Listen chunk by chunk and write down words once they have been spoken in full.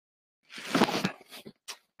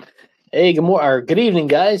Hey, good evening,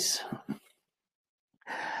 guys.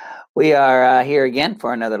 We are here again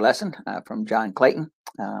for another lesson from John Clayton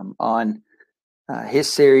on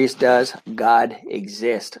his series, Does God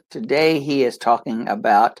Exist? Today he is talking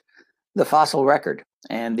about the fossil record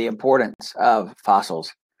and the importance of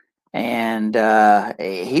fossils. And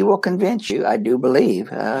he will convince you, I do believe,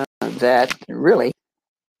 that really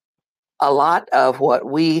a lot of what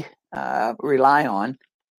we rely on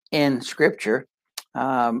in Scripture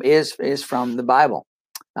is from the Bible.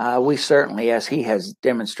 We certainly, as he has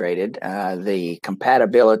demonstrated, the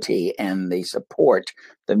compatibility and the support,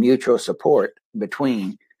 the mutual support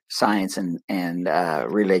between science and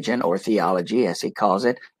religion, or theology, as he calls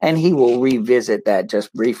it. And he will revisit that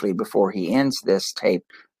just briefly before he ends this tape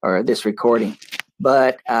or this recording.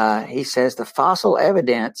 But he says the fossil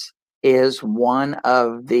evidence is one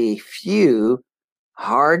of the few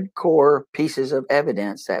hardcore pieces of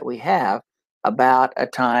evidence that we have about a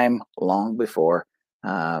time long before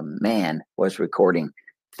man was recording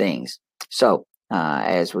things. So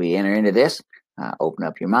as we enter into this, open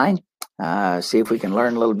up your mind, see if we can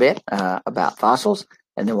learn a little bit about fossils,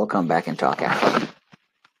 and then we'll come back and talk after.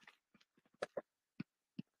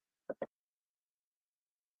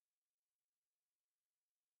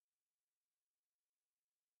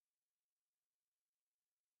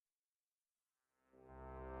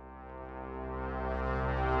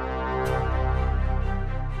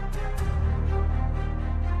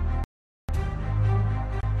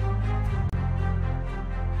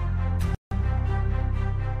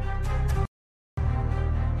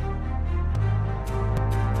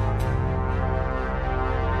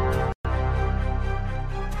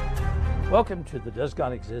 Welcome to the Does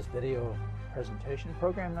God Exist video presentation,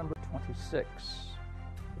 program number 26,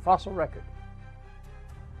 the fossil record.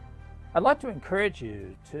 I'd like to encourage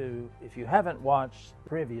you to, if you haven't watched the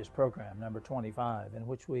previous program, number 25, in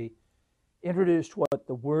which we introduced what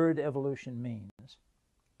the word evolution means,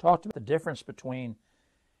 talked about the difference between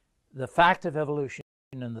the fact of evolution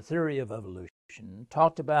and the theory of evolution,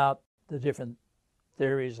 talked about the different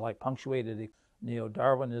theories like punctuated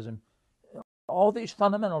neo-Darwinism, all these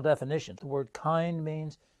fundamental definitions. The word kind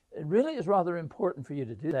means, it really is rather important for you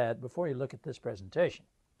to do that before you look at this presentation.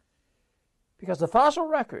 Because the fossil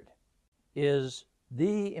record is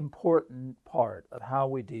the important part of how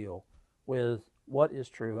we deal with what is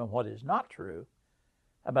true and what is not true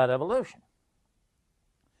about evolution.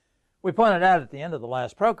 We pointed out at the end of the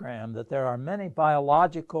last program that there are many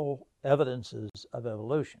biological evidences of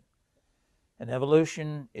evolution. And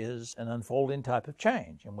evolution is an unfolding type of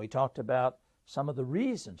change. And we talked about some of the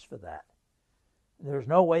reasons for that. There's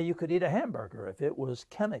no way you could eat a hamburger if it was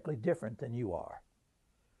chemically different than you are.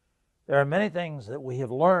 There are many things that we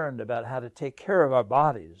have learned about how to take care of our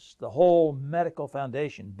bodies, the whole medical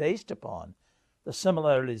foundation based upon the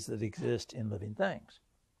similarities that exist in living things.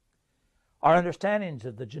 Our understandings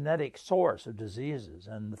of the genetic source of diseases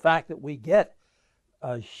and the fact that we get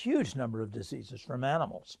a huge number of diseases from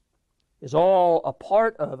animals is all a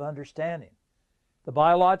part of understanding the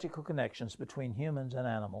biological connections between humans and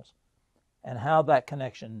animals and how that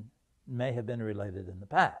connection may have been related in the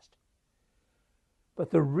past.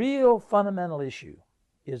 But the real fundamental issue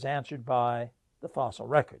is answered by the fossil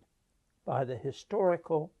record, by the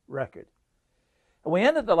historical record. And we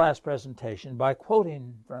ended the last presentation by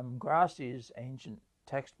quoting from Grassi's ancient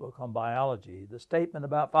textbook on biology the statement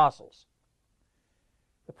about fossils.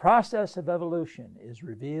 The process of evolution is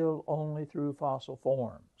revealed only through fossil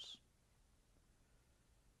forms.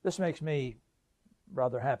 This makes me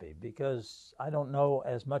rather happy because I don't know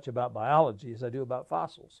as much about biology as I do about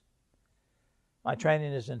fossils. My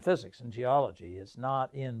training is in physics and geology. It's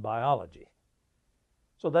not in biology.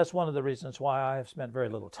 So that's one of the reasons why I have spent very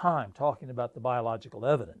little time talking about the biological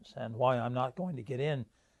evidence and why I'm not going to get in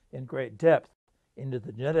great depth into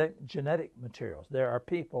the genetic materials. There are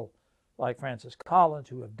people like Francis Collins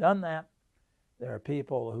who have done that. There are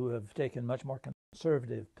people who have taken much more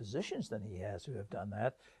conservative positions than he has who have done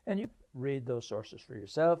that, and you read those sources for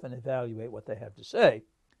yourself and evaluate what they have to say.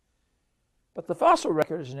 But the fossil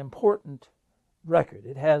record is an important record.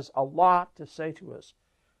 It has a lot to say to us,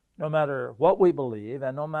 no matter what we believe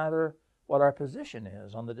and no matter what our position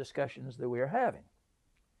is on the discussions that we are having.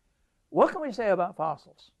 What can we say about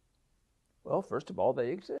fossils? Well, first of all, they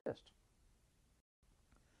exist.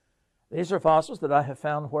 These are fossils that I have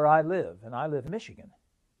found where I live, and I live in Michigan.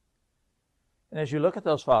 And as you look at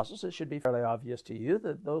those fossils, it should be fairly obvious to you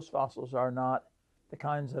that those fossils are not the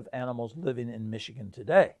kinds of animals living in Michigan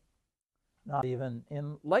today, not even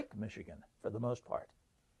in Lake Michigan for the most part.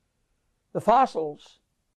 The fossils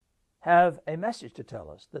have a message to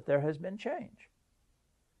tell us that there has been change.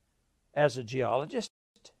 As a geologist,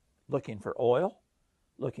 looking for oil,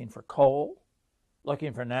 looking for coal,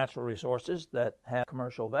 looking for natural resources that have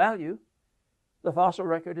commercial value, the fossil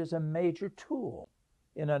record is a major tool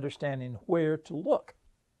in understanding where to look.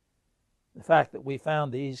 The fact that we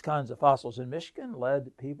found these kinds of fossils in Michigan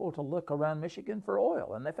led people to look around Michigan for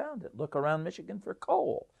oil, and they found it. Look around Michigan for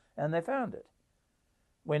coal, and they found it.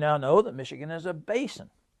 We now know that Michigan is a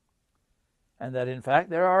basin, and that in fact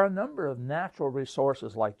there are a number of natural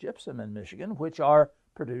resources like gypsum in Michigan which are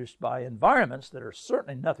produced by environments that are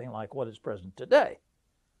certainly nothing like what is present today.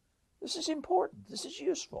 This is important. This is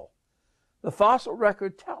useful. The fossil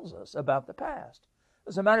record tells us about the past.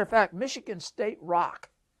 As a matter of fact, Michigan state rock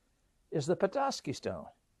is the Petoskey stone.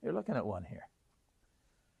 You're looking at one here.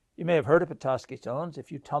 You may have heard of Petoskey stones.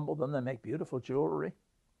 If you tumble them, they make beautiful jewelry.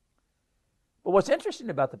 But what's interesting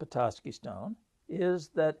about the Petoskey stone is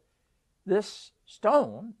that this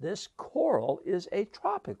stone, this coral, is a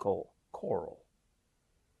tropical coral.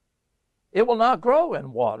 It will not grow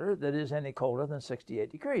in water that is any colder than 68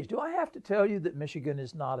 degrees. Do I have to tell you that Michigan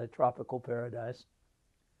is not a tropical paradise?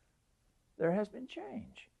 There has been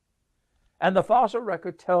change. And the fossil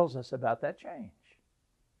record tells us about that change.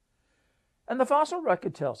 And the fossil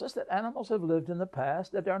record tells us that animals have lived in the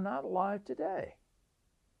past that are not alive today.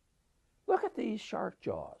 Look at these shark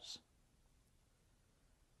jaws.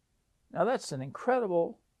 Now that's an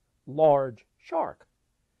incredible large shark.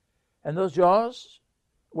 And those jaws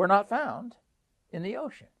were not found in the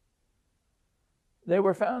ocean. They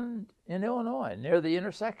were found in Illinois, near the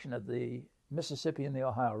intersection of the Mississippi and the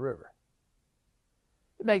Ohio River.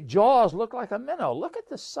 They make jaws look like a minnow. Look at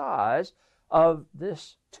the size of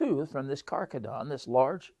this tooth from this carcharodon, this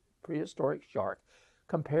large prehistoric shark,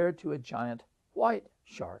 compared to a giant white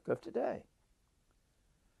shark of today.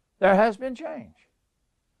 There has been change.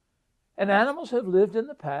 And animals have lived in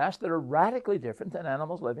the past that are radically different than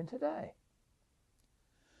animals living today.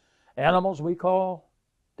 Animals we call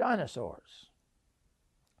dinosaurs.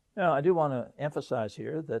 Now, I do want to emphasize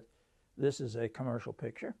here that this is a commercial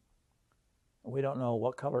picture. We don't know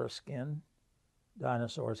what color of skin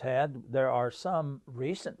dinosaurs had. There are some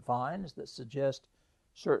recent finds that suggest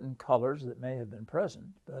certain colors that may have been present,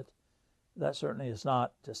 but that certainly is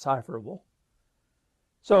not decipherable.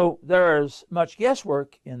 So there is much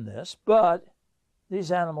guesswork in this, but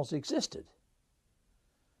these animals existed.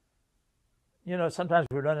 You know, sometimes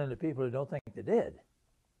we run into people who don't think they did.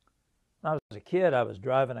 When I was a kid, I was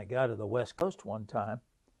driving a guy to the West Coast one time,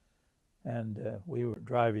 and we were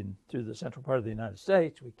driving through the central part of the United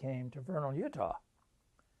States. We came to Vernal, Utah.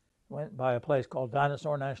 Went by a place called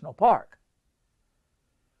Dinosaur National Park.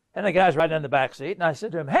 And the guy's right in the back seat, and I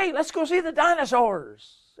said to him, "Hey, let's go see the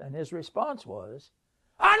dinosaurs." And his response was,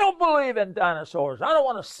 "I don't believe in dinosaurs. I don't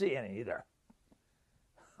want to see any either."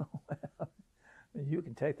 Well, you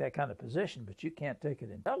can take that kind of position, but you can't take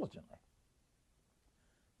it intelligently.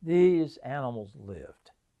 These animals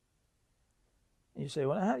lived. You say,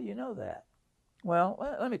 "Well, how do you know that?" Well,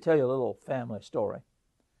 let me tell you a little family story.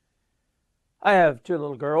 I have two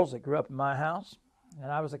little girls that grew up in my house,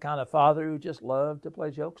 and I was the kind of father who just loved to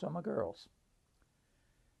play jokes on my girls.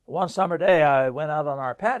 One summer day, I went out on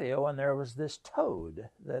our patio, and there was this toad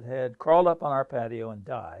that had crawled up on our patio and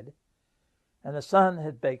died, and the sun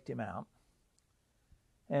had baked him out.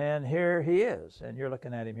 And here he is, and you're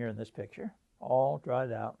looking at him here in this picture, all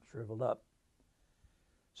dried out, shriveled up.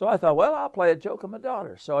 So I thought, well, I'll play a joke on my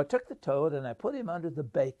daughter. So I took the toad and I put him under the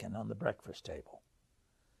bacon on the breakfast table.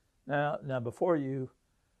 Now, before you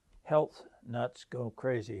health nuts go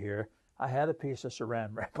crazy here, I had a piece of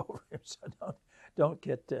saran wrap over him, so don't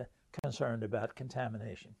get concerned about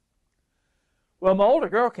contamination. Well, my older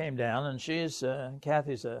girl came down, and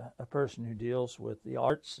Kathy's a person who deals with the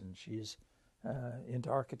arts, and she's into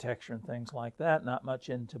architecture and things like that, not much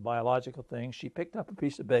into biological things. She picked up a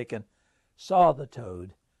piece of bacon, saw the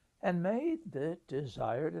toad, and made the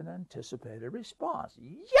desired and anticipated response.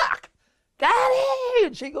 "Yuck! Daddy!"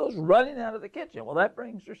 And she goes running out of the kitchen. Well, that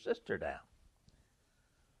brings her sister down.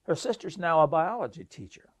 Her sister's now a biology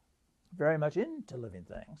teacher, very much into living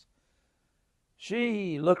things.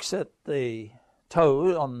 She looks at the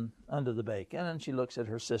toad under the bacon, and she looks at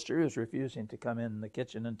her sister, who's refusing to come in the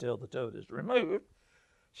kitchen until the toad is removed.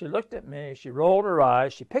 She looked at me, she rolled her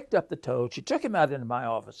eyes, she picked up the toad, she took him out into my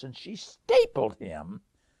office, and she stapled him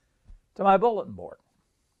to my bulletin board.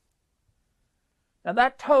 And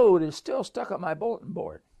that toad is still stuck on my bulletin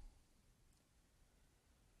board.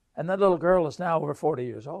 And that little girl is now over 40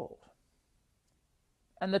 years old.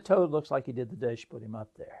 And the toad looks like he did the day she put him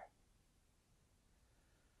up there.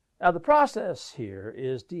 Now, the process here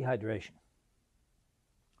is dehydration.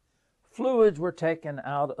 Fluids were taken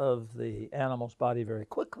out of the animal's body very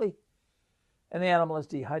quickly, and the animal is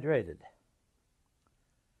dehydrated.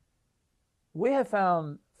 We have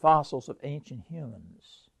found fossils of ancient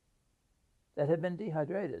humans that have been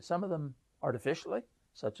dehydrated, some of them artificially,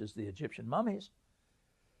 such as the Egyptian mummies,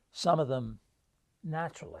 some of them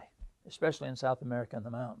naturally, especially in South America and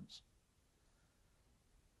the mountains.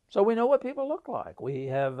 So we know what people look like. We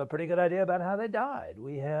have a pretty good idea about how they died.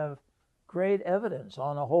 We have great evidence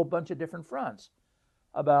on a whole bunch of different fronts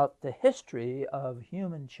about the history of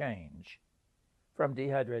human change from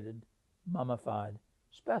dehydrated, mummified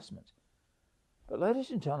specimens. But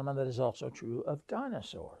ladies and gentlemen, that is also true of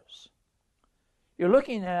dinosaurs. You're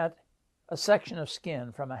looking at a section of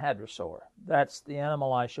skin from a hadrosaur. That's the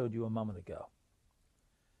animal I showed you a moment ago.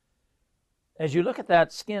 As you look at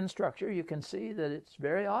that skin structure, you can see that it's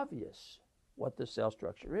very obvious what the cell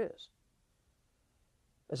structure is.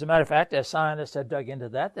 As a matter of fact, as scientists have dug into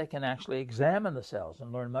that, they can actually examine the cells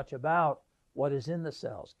and learn much about what is in the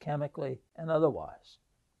cells, chemically and otherwise.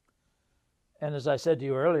 And as I said to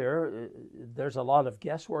you earlier, there's a lot of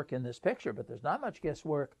guesswork in this picture, but there's not much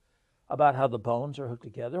guesswork about how the bones are hooked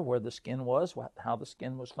together, where the skin was, how the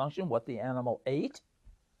skin was functioning, what the animal ate.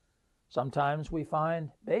 Sometimes we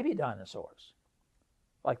find baby dinosaurs,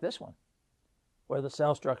 like this one, where the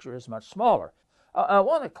cell structure is much smaller. I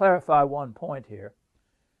want to clarify one point here.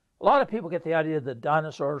 A lot of people get the idea that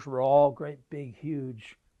dinosaurs were all great, big,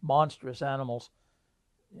 huge, monstrous animals,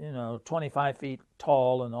 25 feet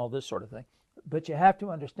tall and all this sort of thing. But you have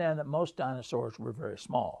to understand that most dinosaurs were very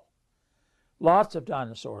small. Lots of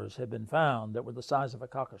dinosaurs have been found that were the size of a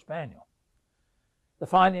Cocker Spaniel. The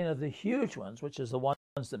finding of the huge ones, which is the ones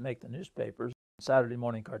that make the newspapers, Saturday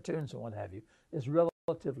morning cartoons and what have you, is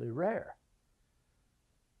relatively rare.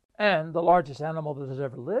 And the largest animal that has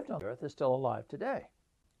ever lived on Earth is still alive today.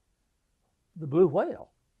 The blue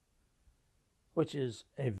whale, which is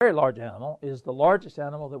a very large animal, is the largest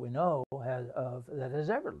animal that we know that has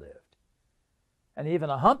ever lived. And even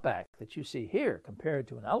a humpback that you see here compared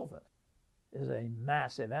to an elephant is a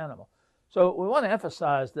massive animal. So we want to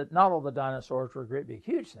emphasize that not all the dinosaurs were great big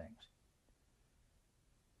huge things.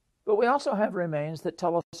 But we also have remains that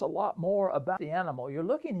tell us a lot more about the animal. You're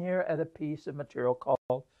looking here at a piece of material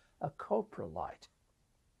called a coprolite.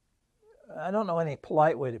 I don't know any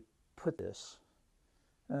polite way to put this.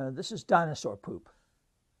 This is dinosaur poop.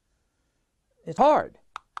 It's hard.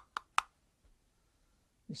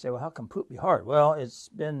 You say, well, how can poop be hard? Well, it's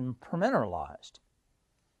been permineralized.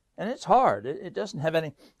 And it's hard. It doesn't have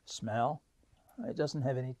any smell. It doesn't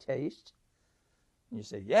have any taste. And you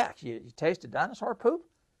say, yeah, you tasted dinosaur poop?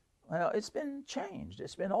 Well, it's been changed.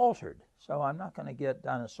 It's been altered. So I'm not going to get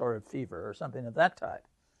dinosaur fever or something of that type.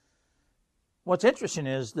 What's interesting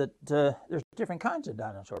is that there's different kinds of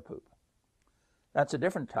dinosaur poop. That's a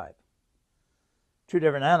different type. Two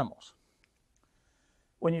different animals.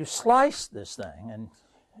 When you slice this thing, and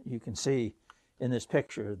you can see in this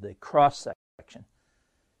picture the cross-section,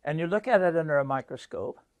 and you look at it under a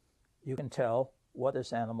microscope, you can tell what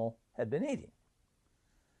this animal had been eating.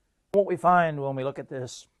 What we find when we look at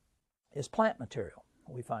this is plant material.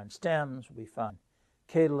 We find stems, we find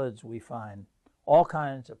catelids, we find all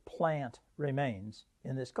kinds of plant remains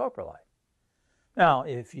in this coprolite. Now,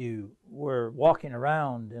 if you were walking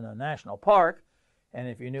around in a national park, and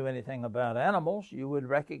if you knew anything about animals, you would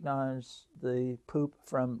recognize the poop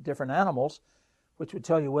from different animals, which would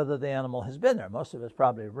tell you whether the animal has been there. Most of us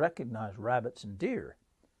probably recognize rabbits and deer.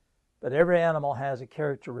 But every animal has a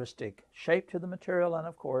characteristic shape to the material and,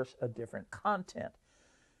 of course, a different content.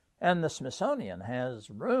 And the Smithsonian has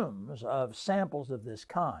rooms of samples of this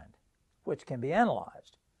kind, which can be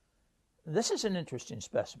analyzed. This is an interesting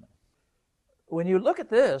specimen. When you look at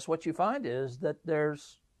this, what you find is that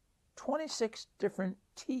there's 26 different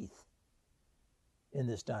teeth in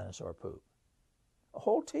this dinosaur poop.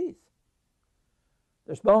 Whole teeth.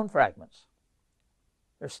 There's bone fragments.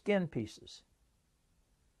 There's skin pieces.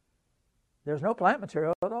 There's no plant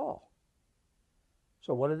material at all.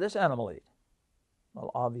 So what did this animal eat?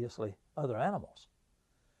 Well, obviously, other animals.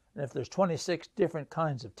 And if there's 26 different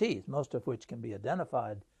kinds of teeth, most of which can be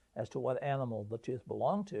identified as to what animal the tooth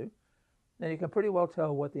belonged to, then you can pretty well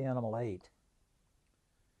tell what the animal ate.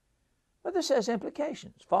 But this has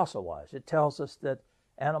implications, fossil-wise. It tells us that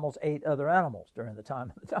animals ate other animals during the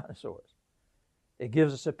time of the dinosaurs. It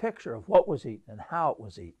gives us a picture of what was eaten and how it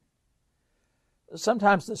was eaten.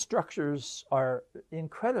 Sometimes the structures are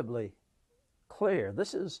incredibly clear.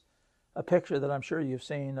 This is a picture that I'm sure you've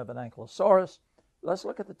seen of an ankylosaurus. Let's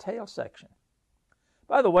look at the tail section.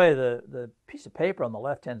 By the way, the piece of paper on the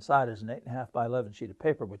left-hand side is an 8.5 by 11 sheet of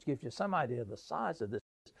paper, which gives you some idea of the size of this.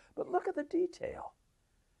 But look at the detail,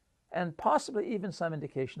 and possibly even some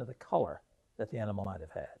indication of the color that the animal might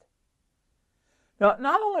have had. Now,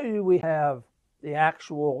 not only do we have the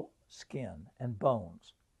actual skin and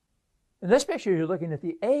bones, in this picture you're looking at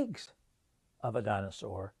the eggs of a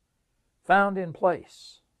dinosaur found in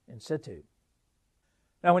place, in situ.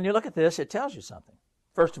 Now, when you look at this, it tells you something.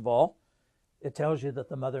 First of all, it tells you that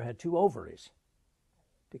the mother had 2 ovaries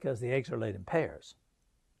because the eggs are laid in pairs.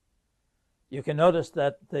 You can notice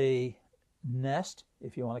that the nest,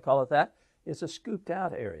 if you want to call it that, is a scooped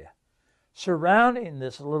out area. Surrounding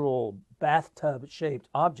this little bathtub-shaped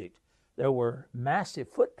object, there were massive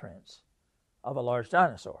footprints of a large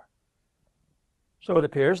dinosaur. So it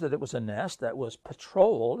appears that it was a nest that was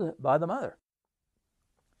patrolled by the mother.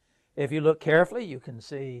 If you look carefully, you can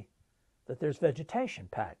see that there's vegetation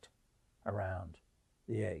packed around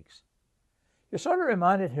the eggs. You're sort of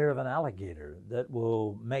reminded here of an alligator that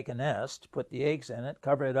will make a nest, put the eggs in it,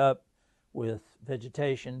 cover it up with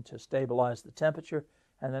vegetation to stabilize the temperature,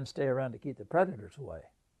 and then stay around to keep the predators away.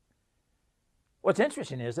 What's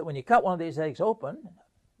interesting is that when you cut one of these eggs open,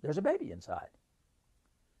 there's a baby inside.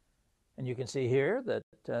 And you can see here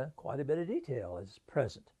that quite a bit of detail is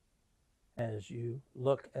present as you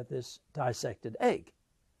look at this dissected egg.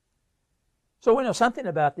 So we know something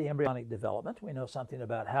about the embryonic development. We know something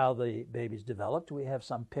about how the baby's developed. We have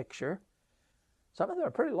some picture. Some of them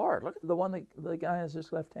are pretty large. Look at the one that the guy has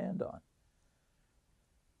his left hand on.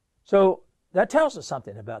 So that tells us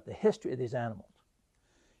something about the history of these animals.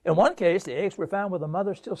 In one case, the eggs were found with the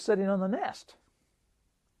mother still sitting on the nest.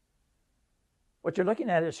 What you're looking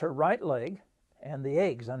at is her right leg and the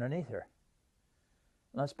eggs underneath her.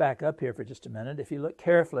 Let's back up here for just a minute. If you look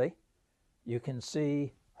carefully, you can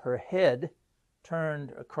see her head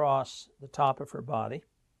turned across the top of her body.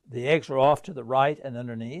 The eggs are off to the right and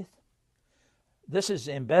underneath. This is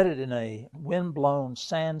embedded in a wind-blown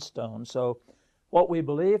sandstone. So what we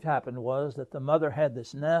believed happened was that the mother had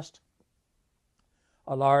this nest.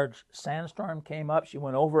 A large sandstorm came up. She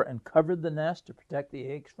went over and covered the nest to protect the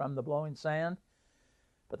eggs from the blowing sand.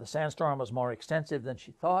 But the sandstorm was more extensive than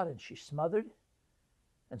she thought, and she smothered.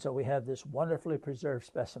 And so we have this wonderfully preserved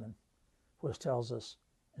specimen, which tells us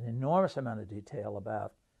an enormous amount of detail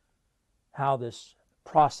about how this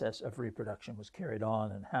process of reproduction was carried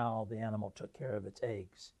on and how the animal took care of its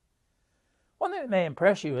eggs. One thing that may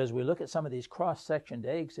impress you as we look at some of these cross-sectioned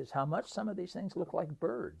eggs is how much some of these things look like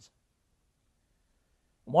birds.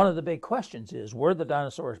 One of the big questions is, were the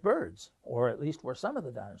dinosaurs birds? Or at least were some of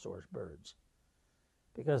the dinosaurs birds?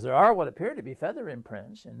 Because there are what appear to be feather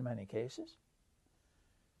imprints in many cases.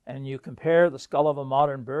 And you compare the skull of a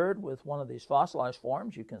modern bird with one of these fossilized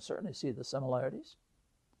forms, you can certainly see the similarities.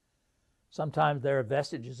 Sometimes there are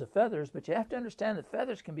vestiges of feathers, but you have to understand that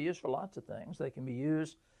feathers can be used for lots of things. They can be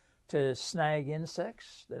used to snag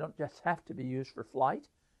insects. They don't just have to be used for flight.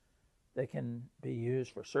 They can be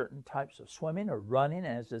used for certain types of swimming or running,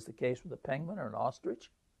 as is the case with a penguin or an ostrich.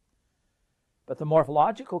 But the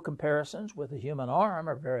morphological comparisons with the human arm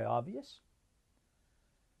are very obvious.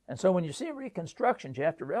 And so when you see reconstructions, you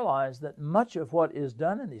have to realize that much of what is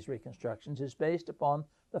done in these reconstructions is based upon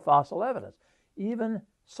the fossil evidence. Even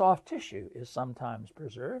soft tissue is sometimes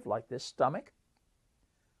preserved, like this stomach,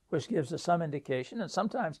 which gives us some indication, and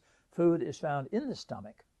sometimes food is found in the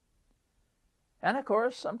stomach. And of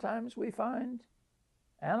course, sometimes we find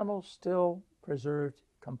animals still preserved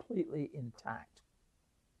completely intact.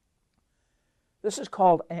 This is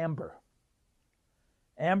called amber.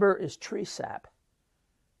 Amber is tree sap,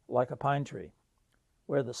 like a pine tree,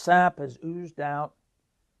 where the sap has oozed out.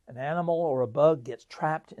 An animal or a bug gets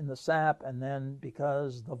trapped in the sap, and then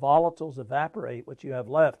because the volatiles evaporate, what you have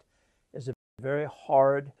left is a very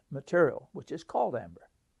hard material, which is called amber.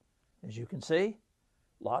 As you can see,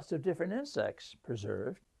 lots of different insects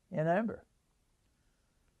preserved in amber.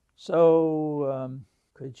 So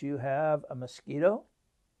could you have a mosquito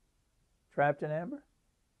trapped in amber?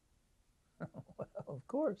 Well, of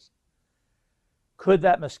course. Could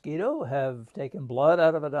that mosquito have taken blood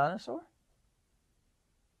out of a dinosaur?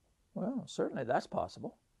 Well, certainly that's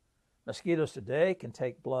possible. Mosquitoes today can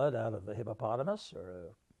take blood out of a hippopotamus or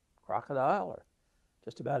a crocodile or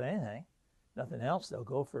just about anything. Nothing else, they'll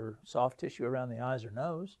go for soft tissue around the eyes or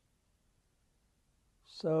nose.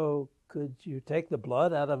 So could you take the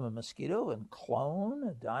blood out of a mosquito and clone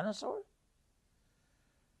a dinosaur?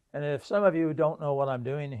 And if some of you don't know what I'm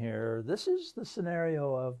doing here, this is the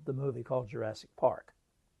scenario of the movie called Jurassic Park,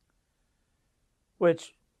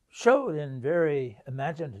 which showed in very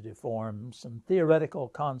imaginative form some theoretical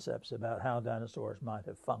concepts about how dinosaurs might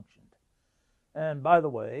have functioned. And by the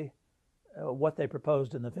way, what they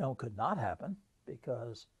proposed in the film could not happen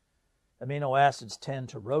because amino acids tend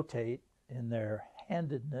to rotate in their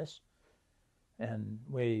handedness, And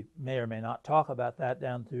we may or may not talk about that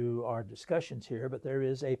down through our discussions here, but there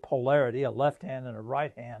is a polarity, a left hand and a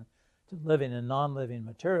right hand, to living and non-living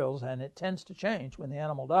materials, and it tends to change when the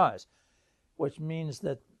animal dies, which means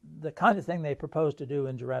that the kind of thing they proposed to do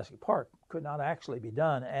in Jurassic Park could not actually be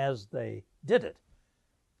done as they did it.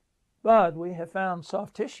 But we have found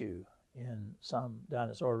soft tissue in some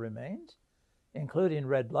dinosaur remains, including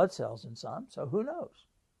red blood cells in some, so who knows?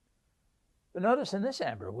 But notice in this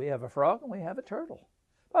amber, we have a frog and we have a turtle.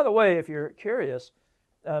 By the way, if you're curious,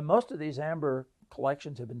 most of these amber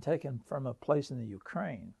collections have been taken from a place in the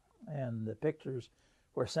Ukraine, and the pictures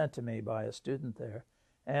were sent to me by a student there.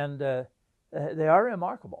 And they are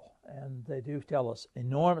remarkable, and they do tell us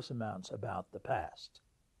enormous amounts about the past.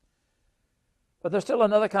 But there's still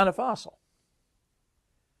another kind of fossil.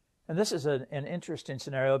 And this is an interesting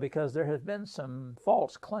scenario because there have been some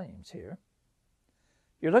false claims here.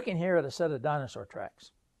 You're looking here at a set of dinosaur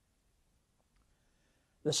tracks.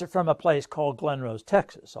 This is from a place called Glen Rose,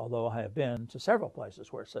 Texas, although I have been to several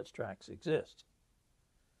places where such tracks exist.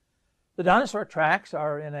 The dinosaur tracks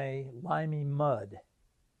are in a limey mud.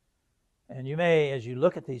 And you may, as you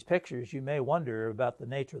look at these pictures, you may wonder about the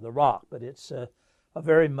nature of the rock, but it's a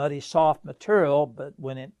very muddy, soft material, but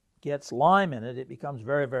when it gets lime in it, it becomes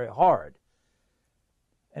very, very hard.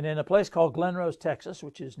 And in a place called Glen Rose, Texas,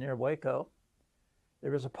 which is near Waco,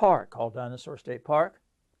 there is a park called Dinosaur State Park,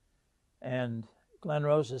 and Glen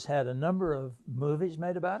Rose has had a number of movies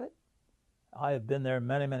made about it. I have been there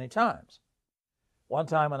many, many times. One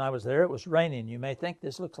time when I was there, it was raining. You may think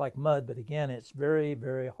this looks like mud, but again, it's very,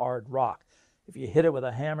 very hard rock. If you hit it with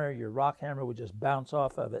a hammer, your rock hammer would just bounce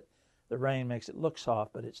off of it. The rain makes it look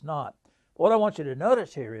soft, but it's not. But what I want you to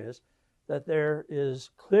notice here is that there is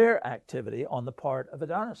clear activity on the part of a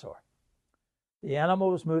dinosaur. The animal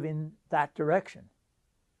was moving that direction.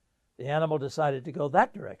 The animal decided to go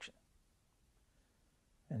that direction.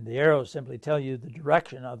 And the arrows simply tell you the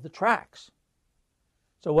direction of the tracks.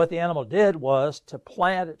 So what the animal did was to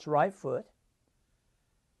plant its right foot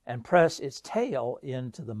and press its tail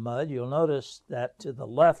into the mud. You'll notice that to the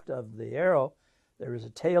left of the arrow, there is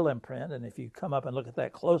a tail imprint, and if you come up and look at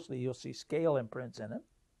that closely, you'll see scale imprints in it.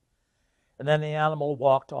 And then the animal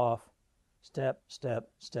walked off, step, step,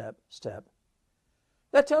 step, step.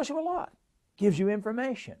 That tells you a lot, gives you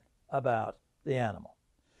information about the animal.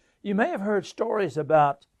 You may have heard stories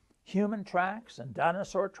about human tracks and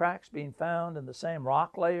dinosaur tracks being found in the same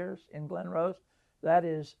rock layers in Glen Rose. That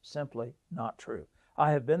is simply not true.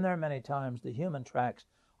 I have been there many times. The human tracks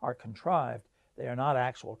are contrived. They are not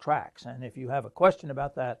actual tracks. And if you have a question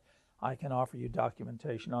about that, I can offer you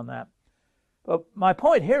documentation on that. But my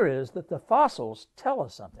point here is that the fossils tell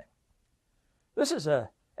us something. This is an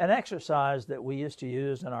exercise that we used to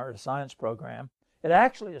use in our science program. It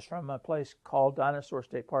actually is from a place called Dinosaur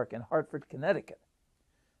State Park in Hartford, Connecticut.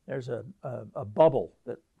 There's a bubble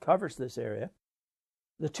that covers this area.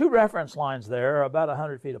 The two reference lines there are about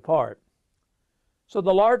 100 feet apart. So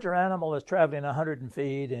the larger animal is traveling 100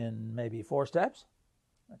 feet in maybe 4 steps.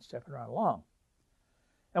 That's stepping right along.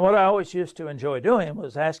 And what I always used to enjoy doing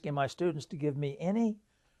was asking my students to give me any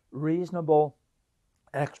reasonable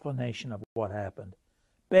explanation of what happened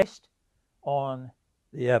based on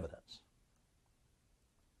the evidence.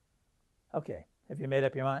 Okay, have you made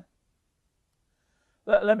up your mind?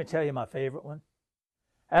 Let me tell you my favorite one.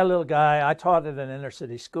 I had a little guy, I taught at an inner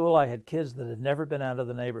city school. I had kids that had never been out of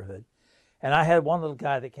the neighborhood. And I had one little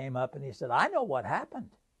guy that came up and he said, I know what happened.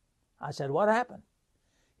 I said, what happened?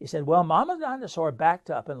 He said, well, Mama Dinosaur backed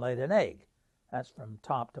up and laid an egg. That's from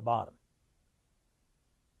top to bottom.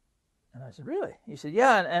 And I said, really? He said,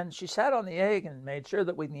 yeah, and she sat on the egg and made sure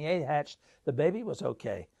that when the egg hatched, the baby was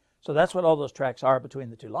okay. So that's what all those tracks are between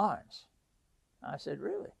the two lines. I said,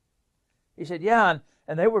 really? He said, yeah,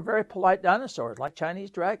 and they were very polite dinosaurs, like Chinese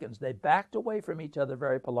dragons. They backed away from each other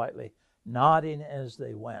very politely, nodding as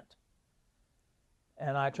they went.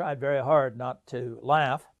 And I tried very hard not to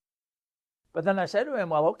laugh. But then I said to him,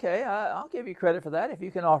 well, okay, I'll give you credit for that if you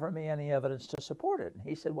can offer me any evidence to support it. And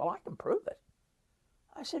he said, well, I can prove it.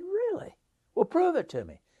 I said, really? Well, prove it to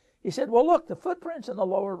me. He said, well, look, the footprints in the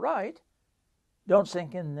lower right don't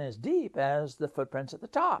sink in as deep as the footprints at the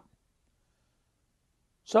top.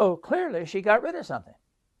 So clearly she got rid of something.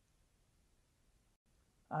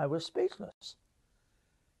 I was speechless.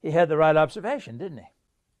 He had the right observation, didn't he?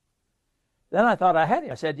 Then I thought I had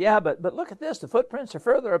him. I said, yeah, but look at this. The footprints are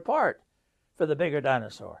further apart for the bigger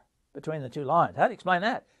dinosaur between the two lines. How do you explain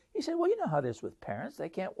that? He said, well, you know how it is with parents. They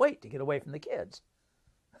can't wait to get away from the kids.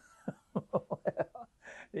 Well,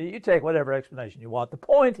 you take whatever explanation you want. The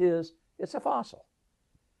point is, it's a fossil.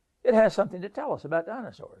 It has something to tell us about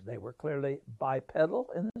dinosaurs. They were clearly bipedal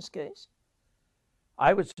in this case.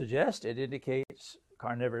 I would suggest it indicates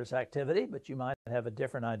carnivorous activity, but you might have a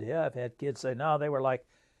different idea. I've had kids say, no, they were like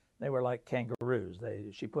kangaroos.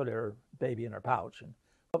 She put her baby in her pouch. And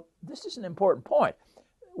well, this is an important point.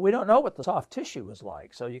 We don't know what the soft tissue was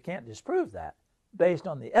like, so you can't disprove that. Based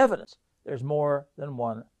on the evidence, there's more than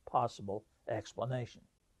one possible explanation.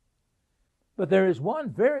 But there is one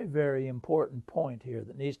very, very important point here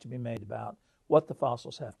that needs to be made about what the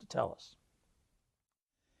fossils have to tell us.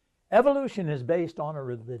 Evolution is based on a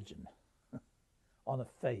religion, on a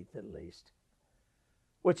faith at least,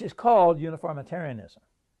 which is called uniformitarianism.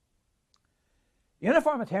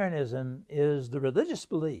 Uniformitarianism is the religious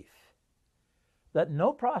belief that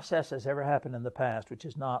no process has ever happened in the past which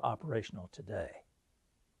is not operational today.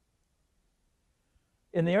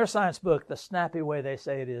 In the earth science book, the snappy way they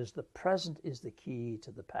say it is, the present is the key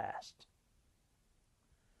to the past.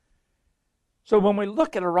 So when we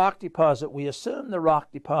look at a rock deposit, we assume the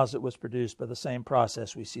rock deposit was produced by the same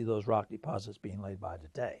process we see those rock deposits being laid by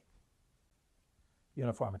today.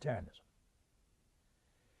 Uniformitarianism.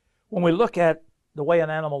 When we look at the way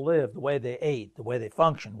an animal lived, the way they ate, the way they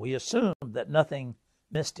functioned, we assume that nothing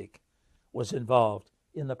mystic was involved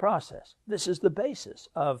in the process. This is the basis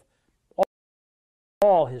of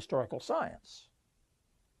all historical science.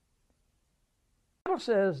 The Bible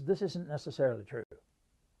says this isn't necessarily true.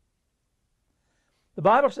 The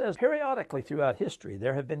Bible says periodically throughout history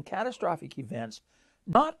there have been catastrophic events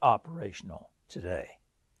not operational today,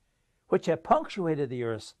 which have punctuated the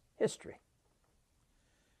earth's history.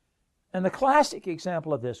 And the classic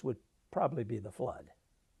example of this would probably be the flood.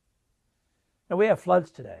 Now, we have floods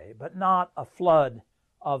today, but not a flood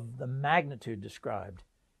of the magnitude described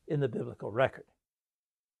in the biblical record.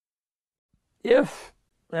 And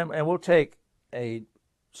we'll take a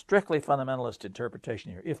strictly fundamentalist interpretation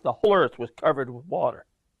here, if the whole earth was covered with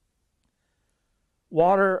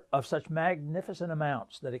water of such magnificent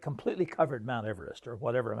amounts that it completely covered Mount Everest or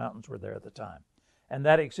whatever mountains were there at the time, and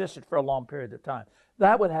that existed for a long period of time,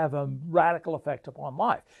 that would have a radical effect upon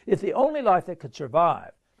life. If the only life that could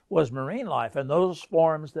survive was marine life and those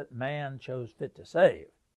forms that man chose fit to save,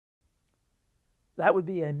 that would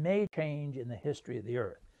be a major change in the history of the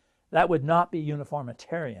earth. That would not be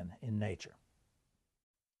uniformitarian in nature.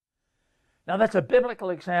 Now, that's a biblical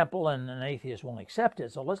example, and an atheist won't accept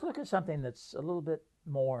it. So let's look at something that's a little bit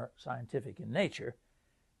more scientific in nature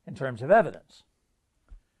in terms of evidence.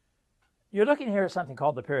 You're looking here at something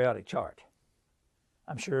called the periodic chart.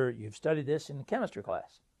 I'm sure you've studied this in chemistry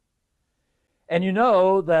class. And you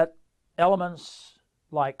know that elements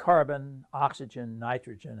like carbon, oxygen,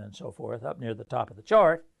 nitrogen, and so forth, up near the top of the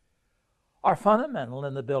chart, are fundamental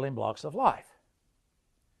in the building blocks of life.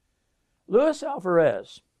 Luis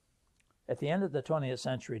Alvarez, at the end of the 20th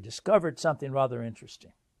century, discovered something rather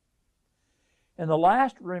interesting. In the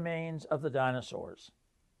last remains of the dinosaurs,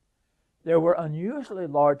 there were unusually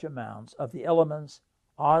large amounts of the elements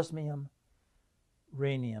osmium,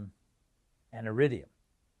 rhenium, and iridium.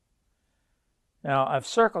 Now, I've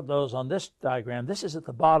circled those on this diagram. This is at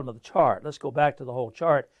the bottom of the chart. Let's go back to the whole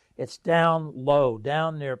chart. It's down low,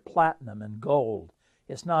 down near platinum and gold.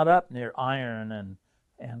 It's not up near iron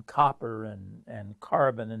and copper and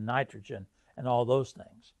carbon and nitrogen and all those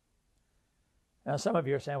things. Now, some of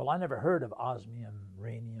you are saying, well, I never heard of osmium,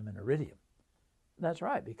 rhenium, and iridium. That's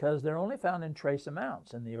right, because they're only found in trace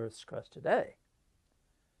amounts in the Earth's crust today.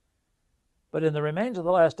 But in the remains of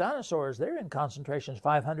the last dinosaurs, they're in concentrations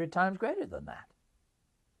 500 times greater than that.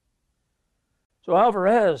 So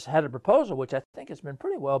Alvarez had a proposal, which I think has been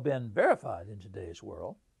pretty well been verified in today's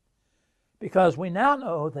world, because we now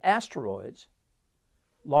know that asteroids,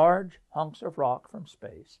 large hunks of rock from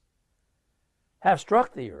space, have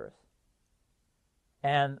struck the Earth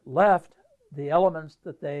and left the elements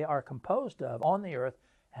that they are composed of on the Earth,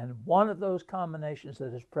 and one of those combinations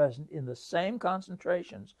that is present in the same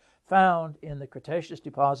concentrations found in the Cretaceous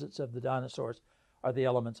deposits of the dinosaurs are the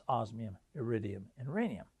elements osmium, iridium, and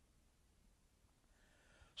rhenium.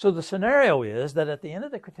 So the scenario is that at the end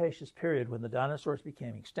of the Cretaceous period, when the dinosaurs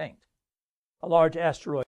became extinct, a large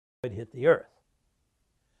asteroid hit the Earth.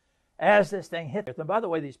 As this thing hit the Earth, and by the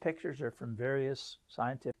way, these pictures are from various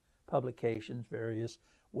scientific publications, various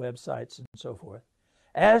websites, and so forth.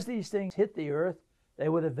 As these things hit the Earth, they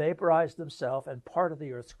would have vaporized themselves and part of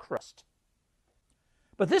the Earth's crust.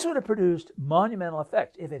 But this would have produced monumental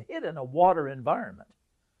effects. If it hit in a water environment,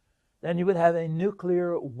 then you would have a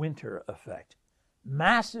nuclear winter effect.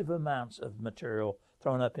 Massive amounts of material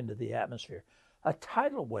thrown up into the atmosphere. A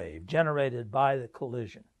tidal wave generated by the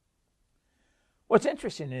collision. What's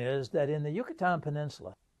interesting is that in the Yucatan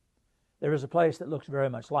Peninsula, there is a place that looks very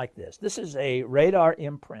much like this. This is a radar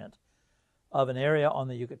imprint of an area on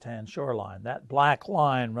the Yucatan shoreline. That black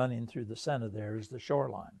line running through the center there is the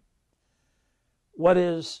shoreline. What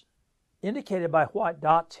is indicated by white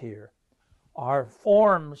dots here are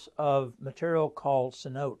forms of material called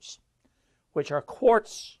cenotes, which are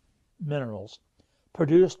quartz minerals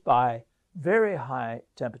produced by very high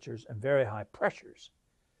temperatures and very high pressures.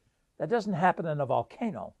 That doesn't happen in a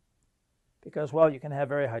volcano because, while you can have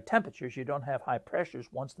very high temperatures, you don't have high pressures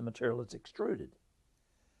once the material is extruded.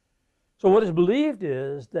 So what is believed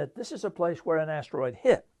is that this is a place where an asteroid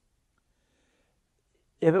hit.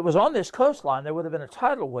 If it was on this coastline, there would have been a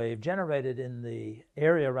tidal wave generated in the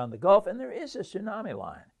area around the Gulf, and there is a tsunami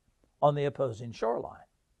line on the opposing shoreline.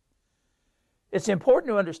 It's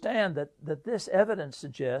important to understand that this evidence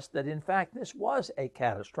suggests that, in fact, this was a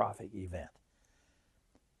catastrophic event.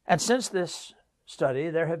 And since this study,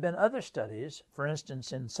 there have been other studies. For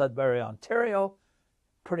instance, in Sudbury, Ontario,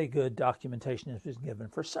 pretty good documentation has been given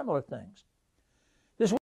for similar things.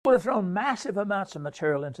 This would have thrown massive amounts of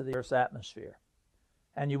material into the Earth's atmosphere,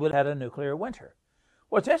 and you would have had a nuclear winter.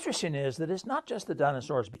 What's interesting is that it's not just the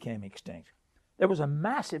dinosaurs became extinct. There was a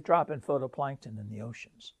massive drop in phytoplankton in the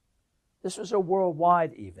oceans. This was a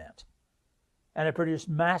worldwide event, and it produced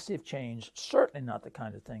massive change, certainly not the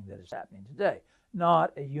kind of thing that is happening today,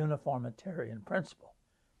 not a uniformitarian principle.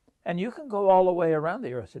 And you can go all the way around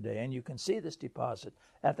the Earth today, and you can see this deposit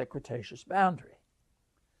at the Cretaceous boundary.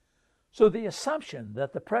 So the assumption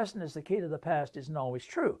that the present is the key to the past isn't always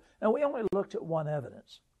true. And we only looked at one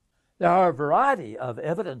evidence. There are a variety of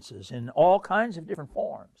evidences in all kinds of different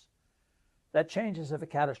forms that changes of a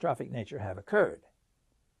catastrophic nature have occurred.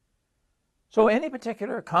 So any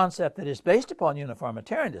particular concept that is based upon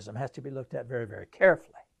uniformitarianism has to be looked at very, very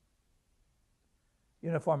carefully.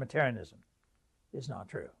 Uniformitarianism is not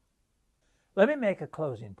true. Let me make a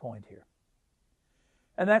closing point here.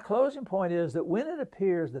 And that closing point is that when it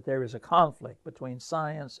appears that there is a conflict between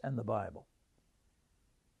science and the Bible,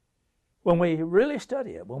 when we really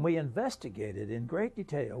study it, when we investigate it in great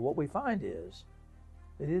detail, what we find is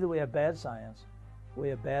that either we have bad science, we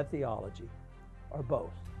have bad theology, or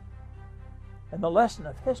both. And the lesson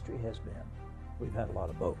of history has been we've had a lot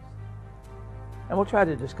of both. And we'll try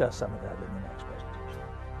to discuss some of that in the next presentation.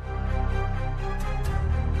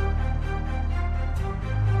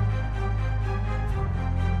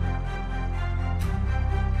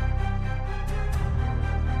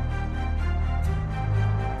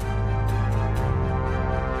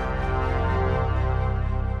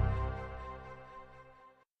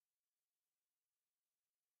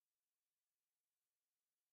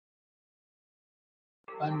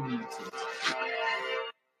 Unmuted.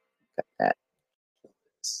 That.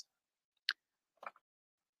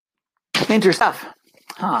 Interesting stuff.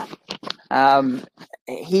 Huh.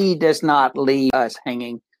 He does not leave us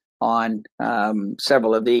hanging on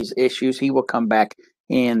several of these issues. He will come back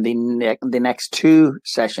in the next two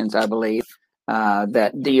sessions, I believe,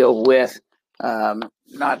 that deal with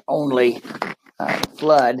not only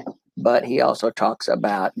flood, but he also talks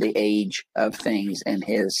about the age of things in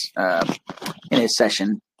his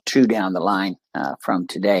session 2 down the line from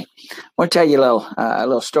today. I want to tell you a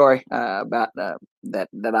little story about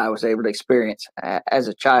that I was able to experience as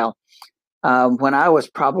a child. When I was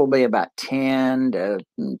probably about 10 to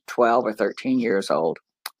 12 or 13 years old,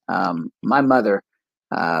 my mother,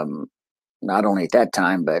 not only at that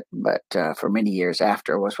time, but for many years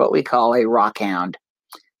after, was what we call a rock hound.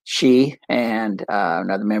 She and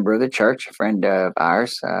another member of the church, a friend of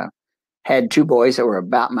ours, had 2 boys that were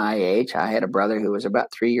about my age. I had a brother who was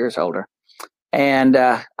about 3 years older. And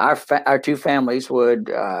our 2 families would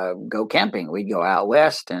go camping. We'd go out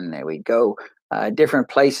west, and we'd go different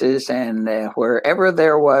places. And wherever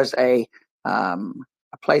there was a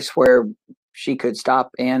place where she could stop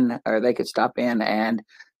in, or they could stop in and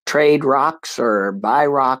trade rocks or buy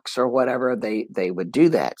rocks or whatever, they would do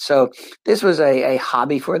that. So this was a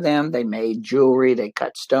hobby for them. They made jewelry, they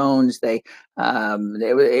cut stones. It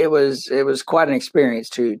was quite an experience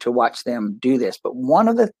to watch them do this. But one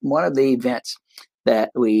of the events that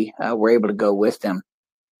we were able to go with them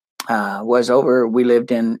was over. We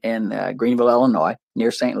lived in Greenville, Illinois,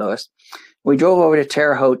 near St. Louis. We drove over to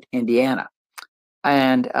Terre Haute, Indiana,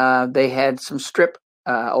 and they had some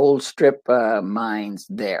old strip mines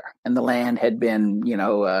there, and the land had been,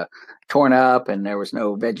 torn up, and there was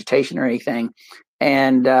no vegetation or anything.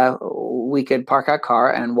 And we could park our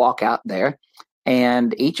car and walk out there,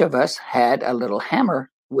 and each of us had a little hammer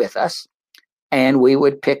with us, and we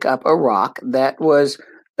would pick up a rock that was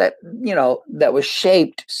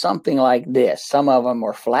shaped something like this. Some of them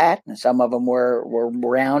were flat, and some of them were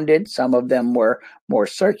rounded. Some of them were more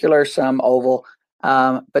circular, some oval,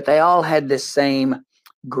 but they all had this same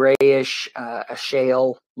grayish, a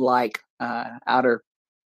shale-like outer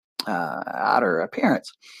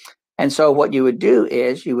appearance. And so what you would do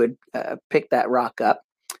is you would pick that rock up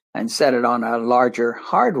and set it on a larger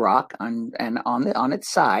hard rock and on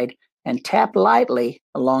its side and tap lightly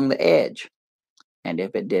along the edge. And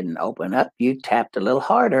if it didn't open up, you tapped a little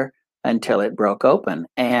harder until it broke open.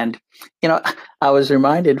 And, I was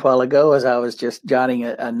reminded a while ago as I was just jotting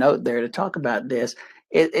a note there to talk about this,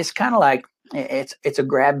 it's kind of like it's a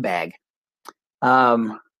grab bag.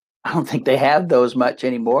 I don't think they have those much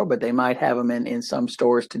anymore, but they might have them in some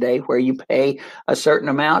stores today where you pay a certain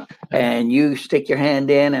amount and you stick your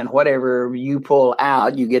hand in and whatever you pull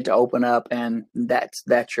out, you get to open up, and that's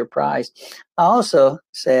your prize. I also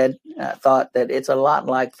thought that it's a lot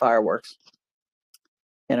like fireworks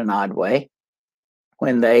in an odd way.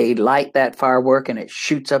 When they light that firework and it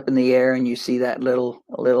shoots up in the air and you see that little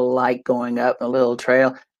light going up, a little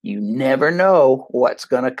trail, you never know what's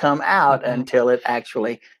going to come out until it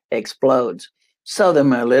actually explodes. Some of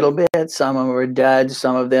them are a little bit, some of them are duds,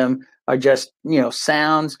 some of them are just,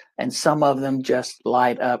 sounds, and some of them just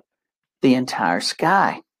light up the entire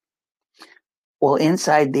sky. Well,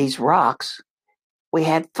 inside these rocks, we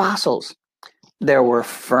had fossils. There were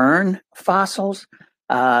fern fossils.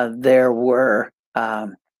 There were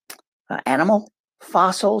animal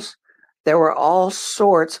fossils. There were all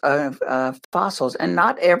sorts of fossils, and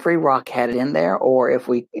not every rock had it in there, or if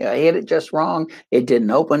we hit it just wrong, it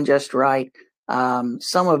didn't open just right.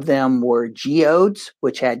 Some of them were geodes,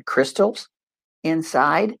 which had crystals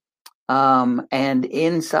inside. And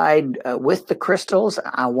inside with the crystals,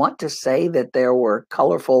 I want to say that there were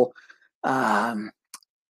colorful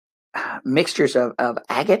mixtures of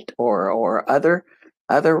agate or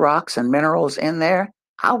other rocks and minerals in there.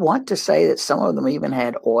 I want to say that some of them even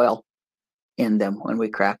had oil in them when we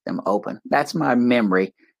cracked them open. That's my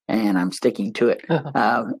memory, and I'm sticking to it,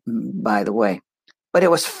 by the way. But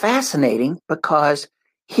it was fascinating because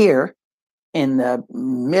here in the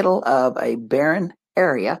middle of a barren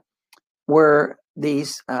area were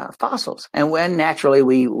these fossils. And when naturally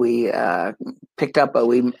we picked up,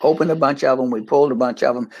 we opened a bunch of them, we pulled a bunch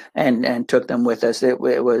of them and took them with us. It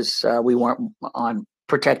was, we weren't on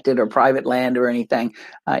protected or private land or anything.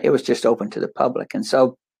 It was just open to the public. And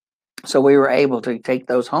so we were able to take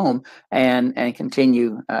those home and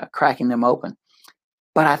continue cracking them open.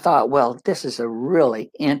 But I thought, well, this is a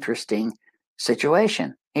really interesting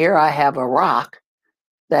situation. Here I have a rock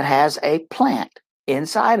that has a plant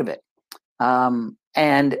inside of it.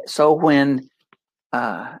 And so when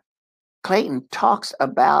Clayton talks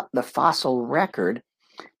about the fossil record,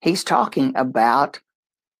 he's talking about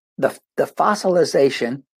the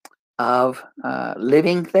fossilization of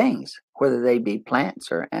living things, whether they be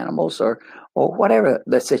plants or animals or whatever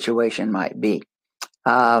the situation might be.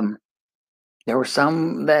 There were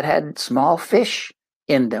some that had small fish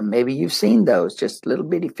in them. Maybe you've seen those, just little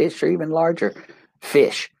bitty fish or even larger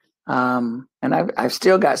fish. And I've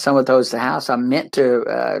still got some of those at the house. I meant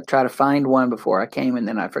to try to find one before I came, and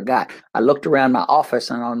then I forgot. I looked around my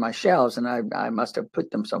office and on my shelves, and I must have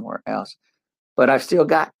put them somewhere else. But I've still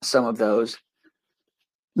got some of those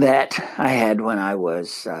that I had when I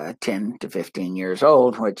was 10 to 15 years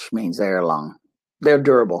old, which means they're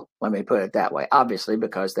durable. Let me put it that way. Obviously,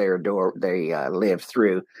 because they lived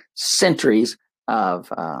through centuries of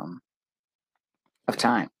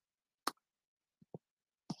time.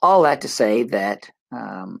 All that to say that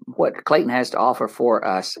what Clayton has to offer for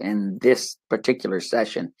us in this particular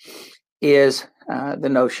session is the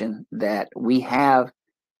notion that we have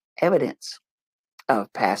evidence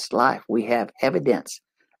of past life. We have evidence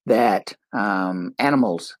that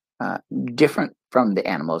animals, different from the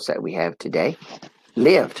animals that we have today,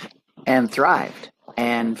 lived and thrived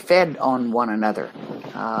and fed on one another.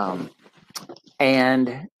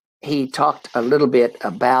 And he talked a little bit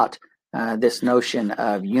about this notion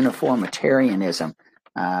of uniformitarianism,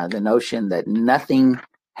 the notion that nothing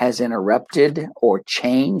has interrupted or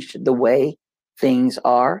changed the way things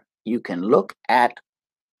are. You can look at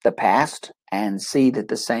the past and see that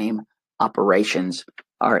the same operations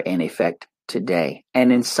are in effect today.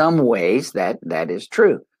 And in some ways that is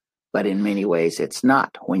true, but in many ways it's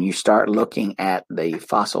not. When you start looking at the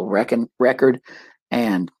fossil record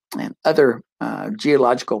and other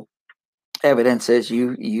geological evidences,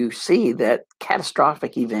 you see that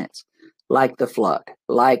catastrophic events like the flood,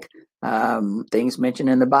 like things mentioned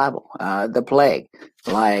in the Bible, the plague,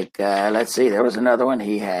 like let's see, there was another one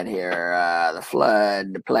he had here, the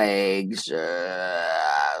flood, the plagues,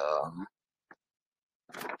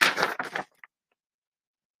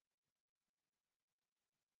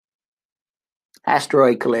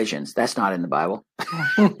 Asteroid collisions, that's not in the Bible.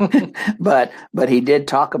 but he did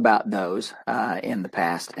talk about those in the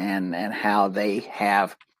past and how they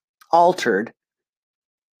have altered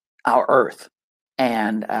our Earth.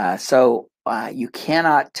 And so you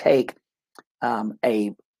cannot take an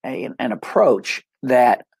approach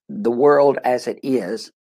that the world as it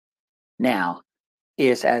is now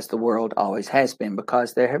is as the world always has been,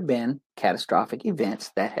 because there have been catastrophic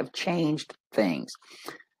events that have changed things.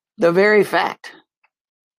 The very fact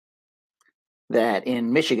that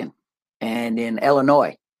in Michigan and in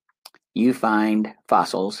Illinois, you find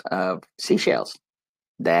fossils of seashells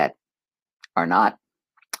that are not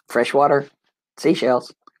freshwater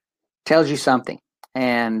seashells tells you something.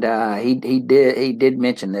 And he did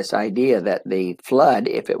mention this idea that the flood,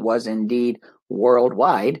 if it was indeed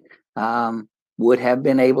worldwide, would have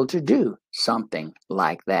been able to do something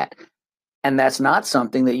like that. And that's not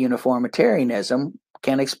something that uniformitarianism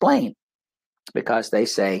can explain, because they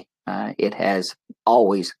say it has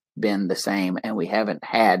always been the same, and we haven't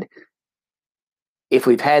had. If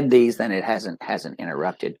we've had these, then it hasn't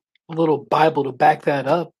interrupted. A little Bible to back that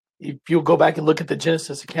up. If you'll go back and look at the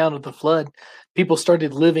Genesis account of the flood, people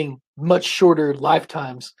started living much shorter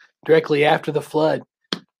lifetimes directly after the flood.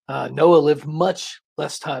 Noah lived much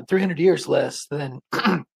less time, 300 years less than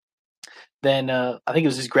I think it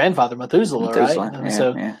was his grandfather, Methuselah, right?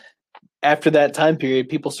 Yeah. After that time period,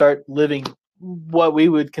 people start living what we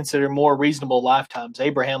would consider more reasonable lifetimes.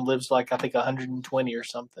 Abraham lives like, I think, 120 or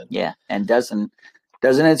something. Yeah, and doesn't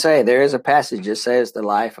it say, there is a passage that says the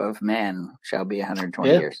life of man shall be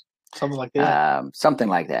 120 years? Something like that. Something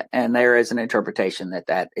like that. And there is an interpretation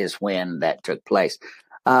that is when that took place.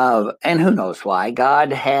 And who knows why.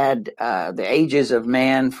 God had the ages of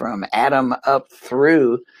man from Adam up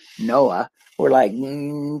through Noah were like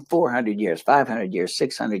 400 years, 500 years,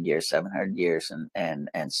 600 years, 700 years, and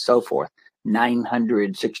so forth.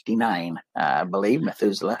 969, I believe.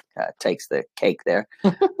 Methuselah takes the cake there.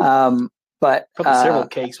 But probably several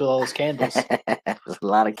cakes with all those candles. A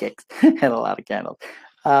lot of cakes and a lot of candles.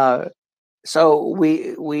 So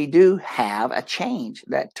we do have a change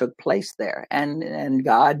that took place there, and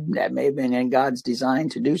God, that may have been in God's design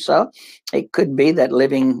to do so. It could be that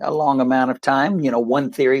living a long amount of time,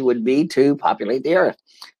 one theory would be to populate the earth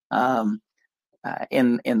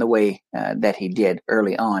in the way that he did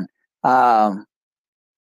early on.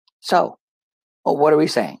 So what are we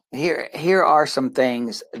saying? Here are some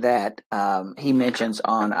things that he mentions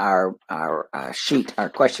on our sheet, our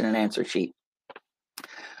question and answer sheet.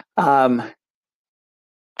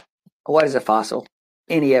 What is a fossil?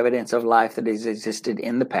 Any evidence of life that has existed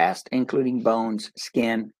in the past, including bones,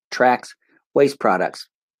 skin, tracks, waste products.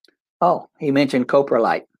 Oh, he mentioned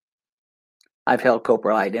coprolite. I've held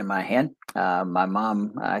coprolite in my hand. My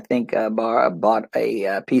mom, I think, bought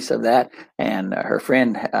a piece of that, and her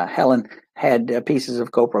friend Helen had pieces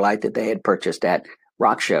of coprolite that they had purchased at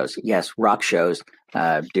rock shows. Yes, rock shows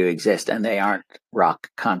do exist, and they aren't rock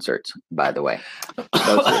concerts, by the way.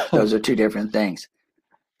 Those are two different things.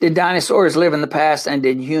 Did dinosaurs live in the past, and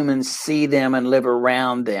did humans see them and live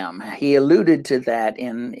around them? He alluded to that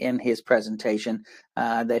in his presentation,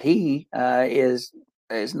 that he is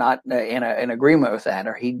not in agreement with that,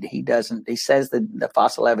 or he doesn't. He says that the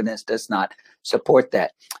fossil evidence does not support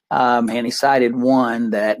that, and he cited one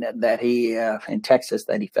that he in Texas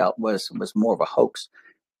that he felt was more of a hoax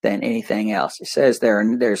than anything else. He says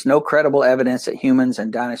there's no credible evidence that humans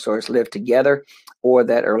and dinosaurs lived together, or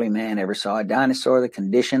that early man ever saw a dinosaur. The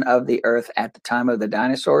condition of the earth at the time of the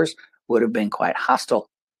dinosaurs would have been quite hostile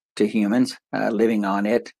to humans living on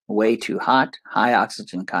it. Way too hot, high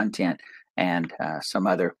oxygen content, and some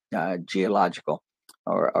other geological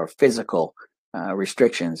or physical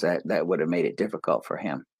restrictions that would have made it difficult for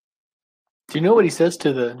him. Do you know what he says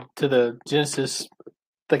to the Genesis,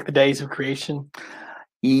 like the days of creation?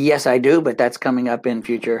 Yes, I do, but that's coming up in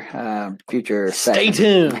future Stay sessions.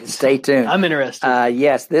 tuned. Stay tuned. I'm interested.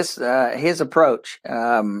 Yes, this his approach,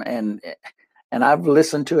 and I've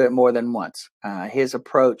listened to it more than once. His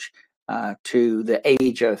approach to the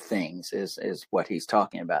age of things is what he's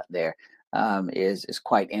talking about there. Is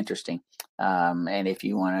quite interesting. And if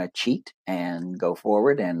you want to cheat and go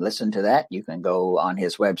forward and listen to that, you can go on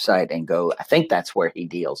his website and go. I think that's where he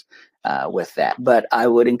deals with that. But I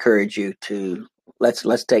would encourage you to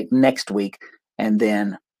let's take next week, and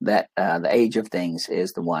then that the age of things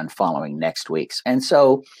is the one following next week's. And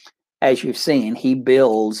so, as you've seen, he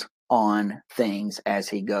builds on things as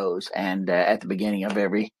he goes. And at the beginning of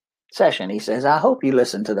every session, he says, I hope you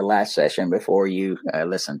listen to the last session before you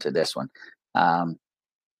listen to this one.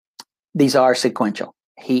 These are sequential.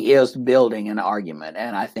 He is building an argument,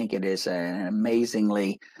 and I think it is an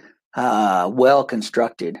amazingly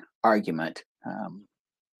well-constructed argument,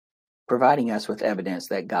 providing us with evidence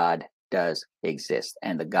that God does exist,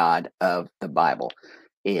 and the God of the Bible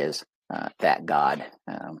is that God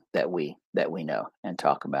that we know and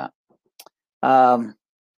talk about.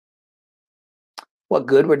 What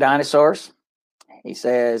good were dinosaurs? He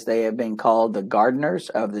says they have been called the gardeners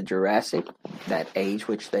of the Jurassic, that age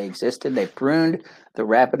which they existed. They pruned the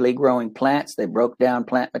rapidly growing plants. They broke down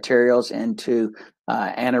plant materials into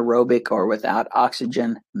anaerobic or without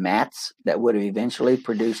oxygen mats that would have eventually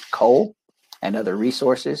produced coal and other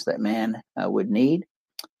resources that man would need.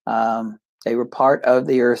 They were part of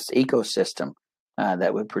the Earth's ecosystem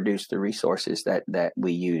that would produce the resources that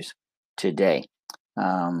we use today,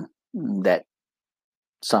 that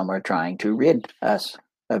some are trying to rid us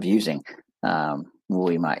of using,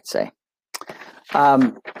 we might say.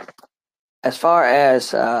 As far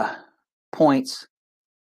as points,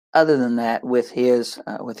 other than that, with his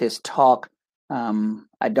talk,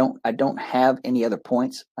 I don't have any other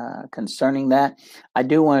points concerning that. I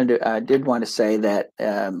did want to say that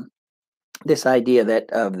this idea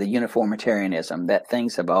that of the uniformitarianism, that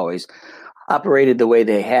things have always operated the way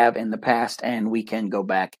they have in the past, and we can go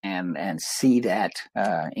back and see that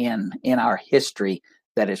in our history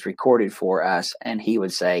that is recorded for us. And he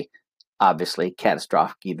would say, obviously,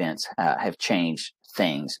 catastrophic events have changed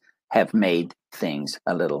things, have made things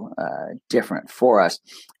a little different for us.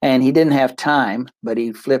 And he didn't have time, but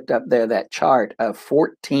he flipped up there that chart of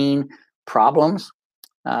 14 problems.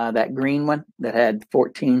 That green one that had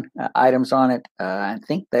 14 items on it, I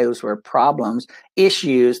think those were problems,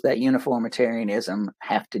 issues that uniformitarianism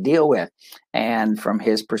have to deal with. And from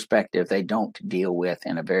his perspective, they don't deal with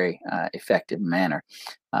in a very effective manner.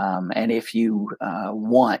 And if you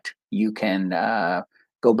want, you can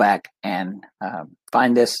go back and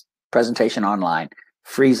find this presentation online,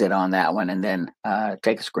 freeze it on that one, and then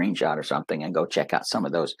take a screenshot or something and go check out some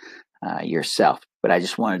of those yourself. But I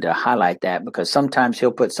just wanted to highlight that because sometimes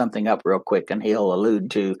he'll put something up real quick and he'll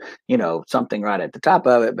allude to, something right at the top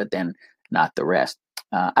of it, but then not the rest.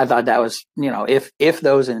 I thought that was, if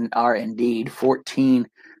those are indeed 14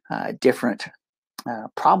 different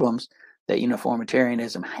problems that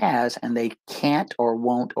uniformitarianism has, and they can't or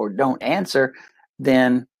won't or don't answer,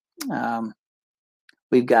 then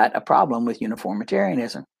we've got a problem with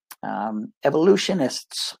uniformitarianism.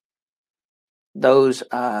 Evolutionists, those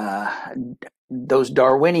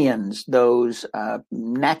Darwinians, those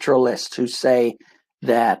naturalists who say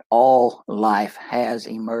that all life has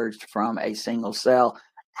emerged from a single cell,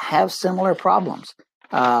 have similar problems.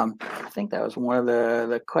 I think that was one of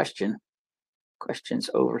the questions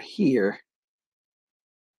over here.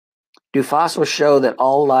 Do fossils show that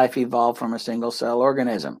all life evolved from a single cell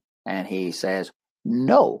organism? And he says,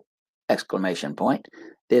 no, exclamation point.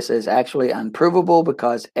 This is actually unprovable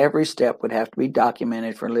because every step would have to be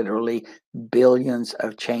documented for literally billions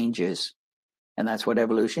of changes. And that's what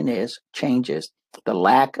evolution is, changes. The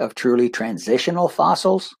lack of truly transitional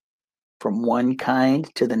fossils from one kind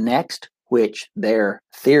to the next, which their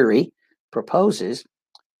theory proposes,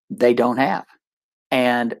 they don't have.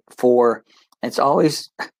 And it's always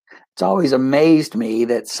amazed me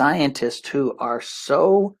that scientists who are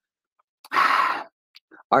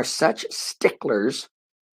such sticklers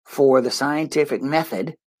for the scientific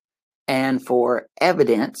method and for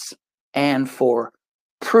evidence and for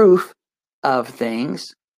proof of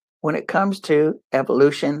things, when it comes to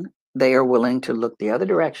evolution, they are willing to look the other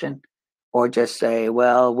direction or just say,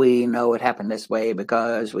 well, we know it happened this way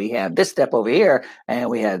because we have this step over here and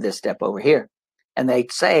we have this step over here. And they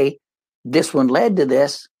say this one led to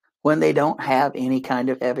this when they don't have any kind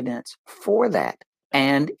of evidence for that.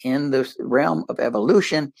 And in the realm of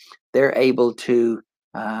evolution, they're able to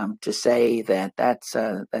say that that's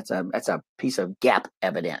a piece of gap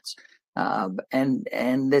evidence, and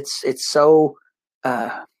it's so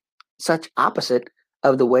such opposite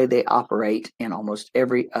of the way they operate in almost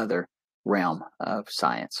every other realm of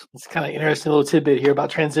science. It's kind of interesting little tidbit here about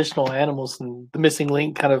transitional animals, and the missing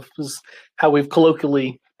link kind of is how we've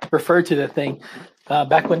colloquially referred to that thing.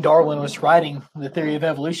 Back when Darwin was writing The Theory of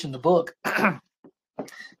Evolution, the book,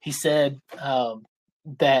 he said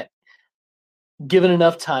that given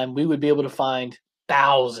enough time, we would be able to find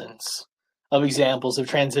thousands of examples of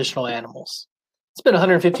transitional animals. It's been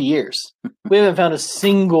 150 years. We haven't found a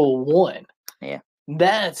single one. Yeah.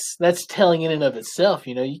 That's telling in and of itself,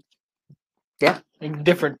 Yeah.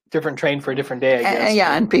 Different train for a different day, I guess.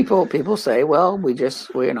 And people say, well,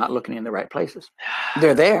 we're not looking in the right places.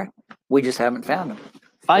 They're there. We just haven't found them.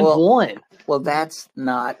 Find one. Well, that's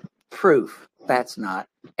not proof. That's not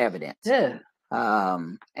evidence. Yeah.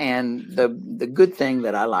 And the good thing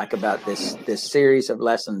that I like about this series of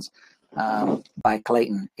lessons by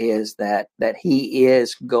Clayton is that he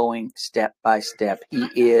is going step by step. He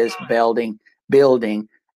is building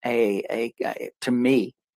a to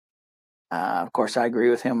me. Of course, I agree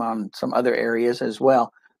with him on some other areas as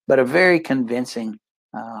well, but a very convincing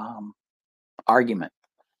argument,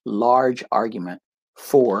 large argument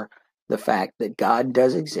for the fact that God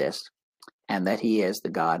does exist and that he is the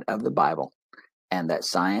God of the Bible, and that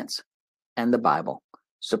science and the Bible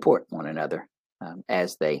support one another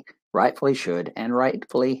as they rightfully should and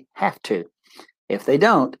rightfully have to. If they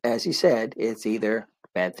don't, as he said, it's either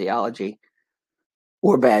bad theology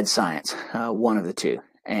or bad science, one of the two.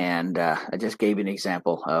 And I just gave you an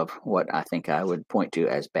example of what I think I would point to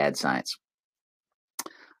as bad science.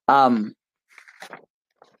 I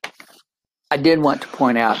did want to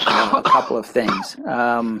point out a couple of things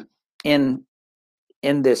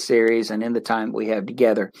in this series and in the time we have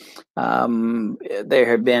together. There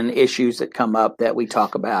have been issues that come up that we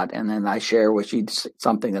talk about, and then I share with you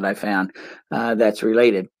something that I found that's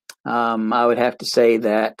related. I would have to say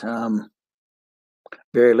that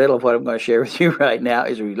very little of what I'm going to share with you right now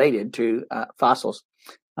is related to fossils.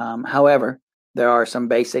 However, there are some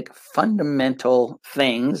basic fundamental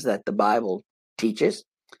things that the Bible teaches,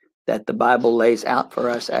 that the Bible lays out for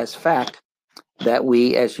us as fact, that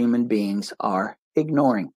we as human beings are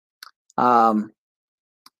ignoring.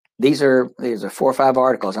 These are 4 or 5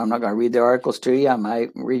 articles. I'm not going to read the articles to you. I might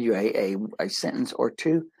read you a sentence or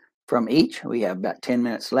two from each. We have about 10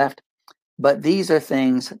 minutes left. But these are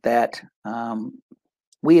things that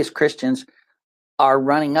we as Christians are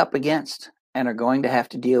running up against and are going to have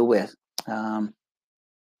to deal with.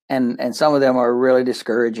 And some of them are really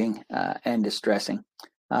discouraging and distressing.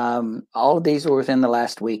 All of these were within the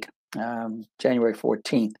last week, January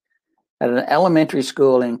 14th. At an elementary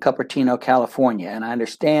school in Cupertino, California. And I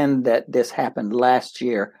understand that this happened last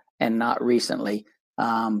year and not recently.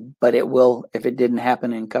 But it will, if it didn't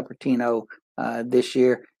happen in Cupertino this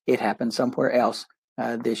year, it happened somewhere else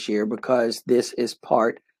this year, because this is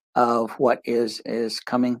part of what is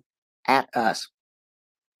coming at us.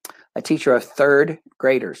 A teacher of 3rd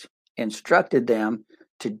graders instructed them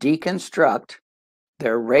to deconstruct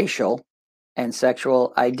their racial and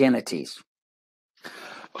sexual identities,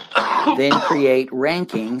 then create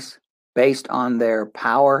rankings based on their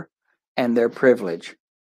power and their privilege.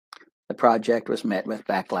 The project was met with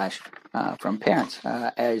backlash from parents,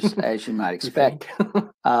 as you might expect.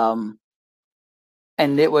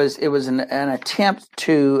 And it was an attempt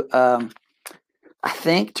to, I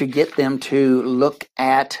think, to get them to look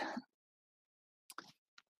at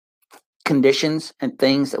conditions and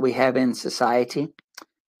things that we have in society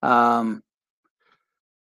in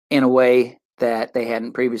a way that they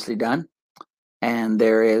hadn't previously done. And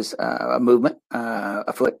there is a movement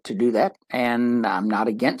afoot to do that. And I'm not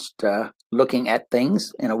against looking at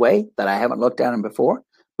things in a way that I haven't looked at them before,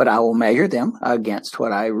 but I will measure them against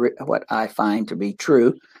what I find to be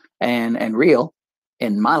true and real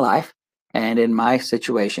in my life and in my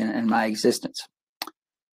situation and my existence.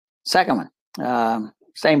 Second one,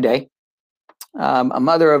 same day, a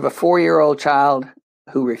mother of a 4-year-old child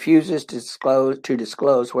who refuses to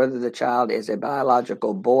disclose whether the child is a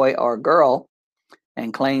biological boy or girl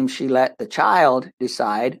and claims she let the child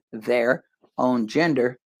decide their own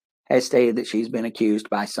gender, has stated that she's been accused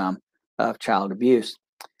by some of child abuse.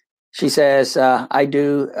 She says, I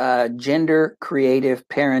do gender creative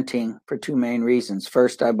parenting for 2 main reasons.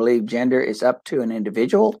 First, I believe gender is up to an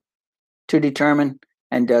individual to determine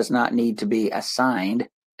and does not need to be assigned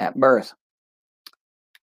at birth.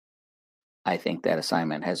 I think that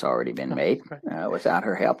assignment has already been made without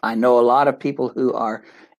her help. I know a lot of people who are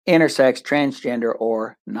intersex, transgender,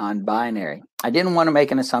 or non-binary. I didn't want to make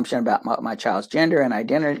an assumption about what my child's gender and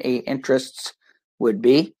identity interests would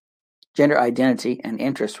be. Gender identity and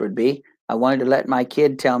interests would be. I wanted to let my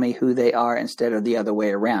kid tell me who they are instead of the other way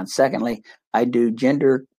around. Secondly, I do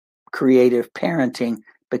gender creative parenting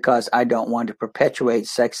because I don't want to perpetuate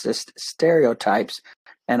sexist stereotypes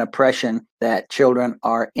and oppression that children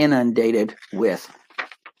are inundated with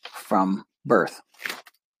from birth.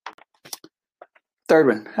 Third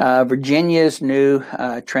one, Virginia's new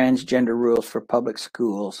transgender rules for public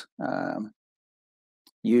schools.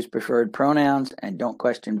 Use preferred pronouns and don't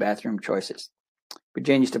question bathroom choices.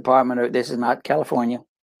 Virginia's this is not California,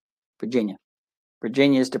 Virginia.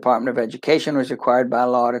 Virginia's Department of Education was required by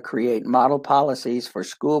law to create model policies for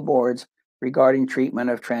school boards regarding treatment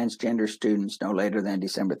of transgender students no later than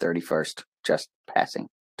December 31st, just passing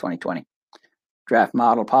 2020. Draft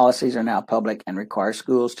model policies are now public and require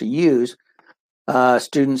schools to use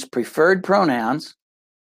students' preferred pronouns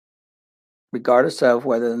regardless of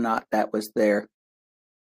whether or not that was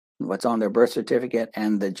what's on their birth certificate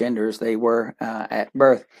and the genders they were at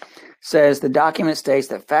birth, says the document states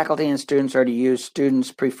that faculty and students are to use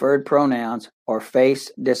students' preferred pronouns or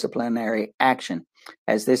face disciplinary action,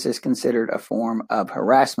 as this is considered a form of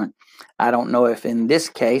harassment. I don't know if in this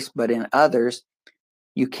case, but in others,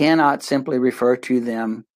 you cannot simply refer to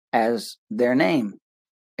them as their name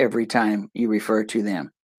every time you refer to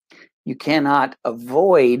them. You cannot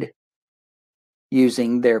avoid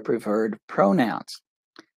using their preferred pronouns.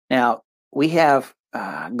 Now, we have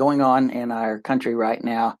going on in our country right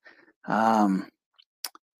now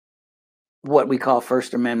what we call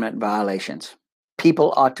First Amendment violations.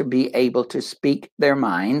 People ought to be able to speak their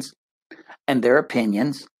minds and their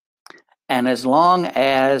opinions, and as long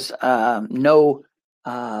as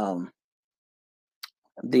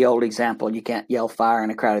the old example, you can't yell fire in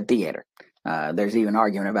a crowded theater. There's even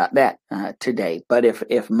argument about that today. But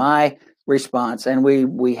if my response, and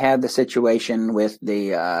we had the situation with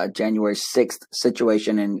the January 6th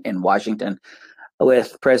situation in Washington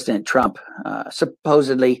with President Trump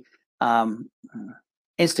supposedly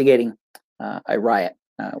instigating a riot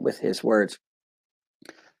with his words,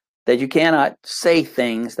 that you cannot say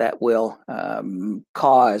things that will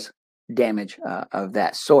cause damage of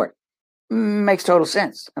that sort. Makes total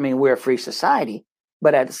sense. I mean, we're a free society,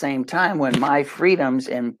 but at the same time, when my freedoms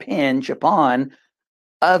impinge upon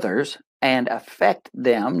others and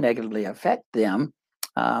negatively affect them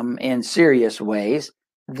in serious ways,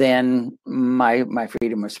 then my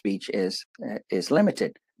freedom of speech is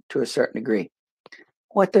limited to a certain degree.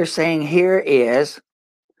 What they're saying here is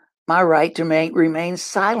my right to remain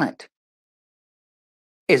silent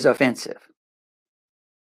is offensive.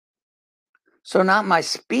 So not my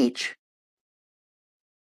speech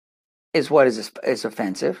is what is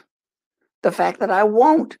offensive. The fact that I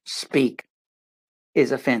won't speak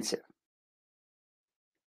is offensive.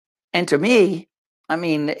 And to me, I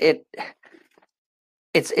mean,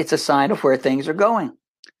 it's a sign of where things are going.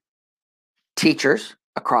 Teachers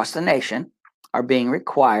across the nation are being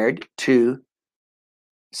required to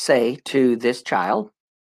say to this child,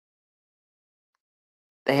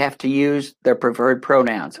 they have to use their preferred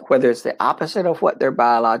pronouns, whether it's the opposite of what their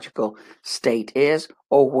biological state is,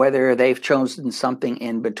 or whether they've chosen something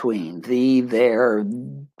in between. They've got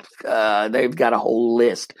a whole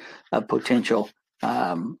list of potential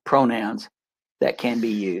pronouns that can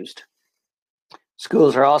be used.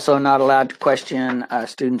 Schools are also not allowed to question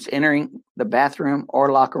students entering the bathroom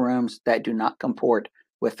or locker rooms that do not comport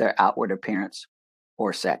with their outward appearance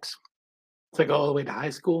or sex. It's like all the way to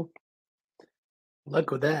high school.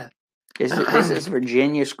 Luck with that. This is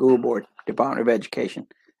Virginia School Board, Department of Education.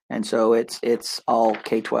 And so it's all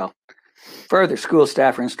K-12. Further, school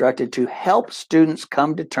staff are instructed to help students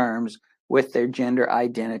come to terms with their gender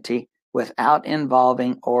identity without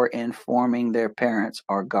involving or informing their parents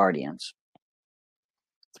or guardians.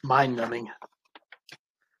 It's mind-numbing.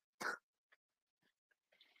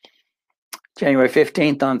 January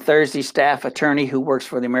 15th, on Thursday, staff attorney who works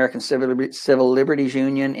for the American Civil Liberties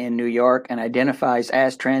Union in New York and identifies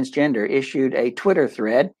as transgender issued a Twitter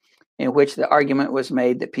thread in which the argument was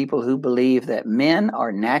made that people who believe that men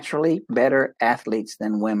are naturally better athletes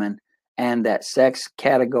than women and that sex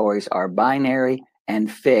categories are binary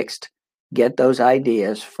and fixed get those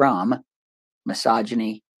ideas from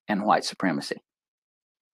misogyny and white supremacy.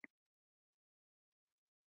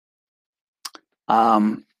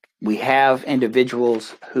 We have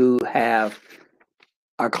individuals who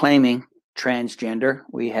are claiming transgender.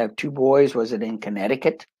 We have two boys, was it in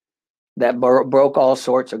Connecticut, that broke all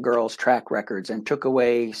sorts of girls' track records and took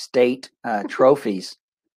away state trophies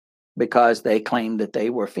because they claimed that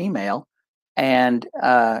they were female. And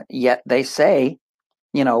yet they say,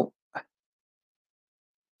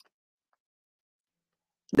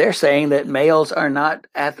 they're saying that males are not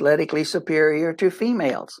athletically superior to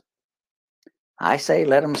females. I say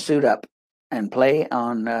let them suit up and play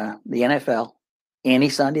on the NFL any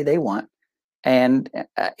Sunday they want. And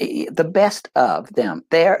the best of them,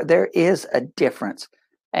 there is a difference.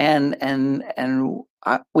 And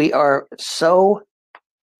we are so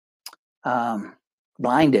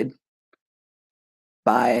blinded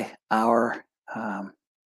by our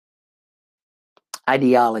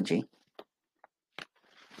ideology.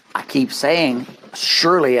 I keep saying,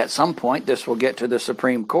 surely at some point this will get to the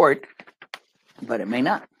Supreme Court, but it may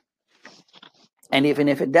not. And even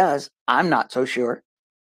if it does, I'm not so sure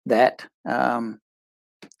that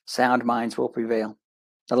sound minds will prevail.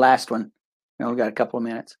 The last one, we've got a couple of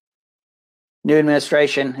minutes. New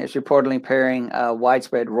administration is reportedly preparing a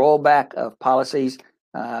widespread rollback of policies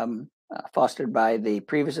fostered by the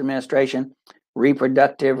previous administration,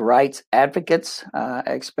 Reproductive rights advocates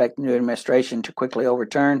expect the new administration to quickly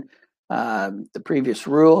overturn the previous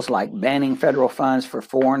rules, like banning federal funds for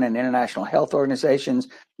foreign and international health organizations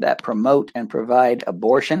that promote and provide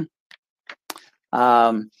abortion.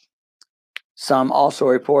 Some also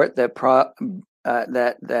report that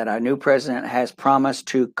that our new president has promised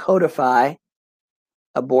to codify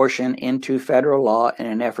abortion into federal law in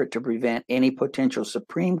an effort to prevent any potential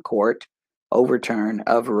Supreme Court overturn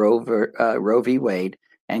of Roe v. Wade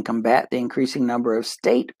and combat the increasing number of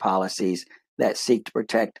state policies that seek to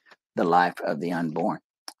protect the life of the unborn.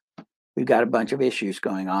 We've got a bunch of issues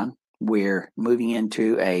going on. We're moving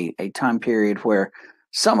into a time period where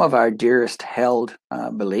some of our dearest held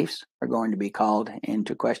beliefs are going to be called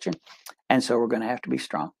into question, and so we're going to have to be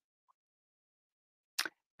strong.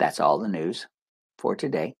 That's all the news for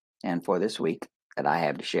today and for this week that I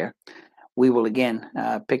have to share. We will again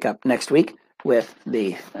pick up next week with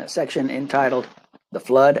the section entitled The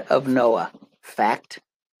Flood of Noah, Fact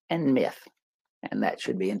and Myth, and that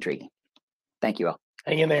should be intriguing. Thank you all.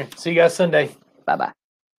 Hang in there. See you guys Sunday. Bye-bye.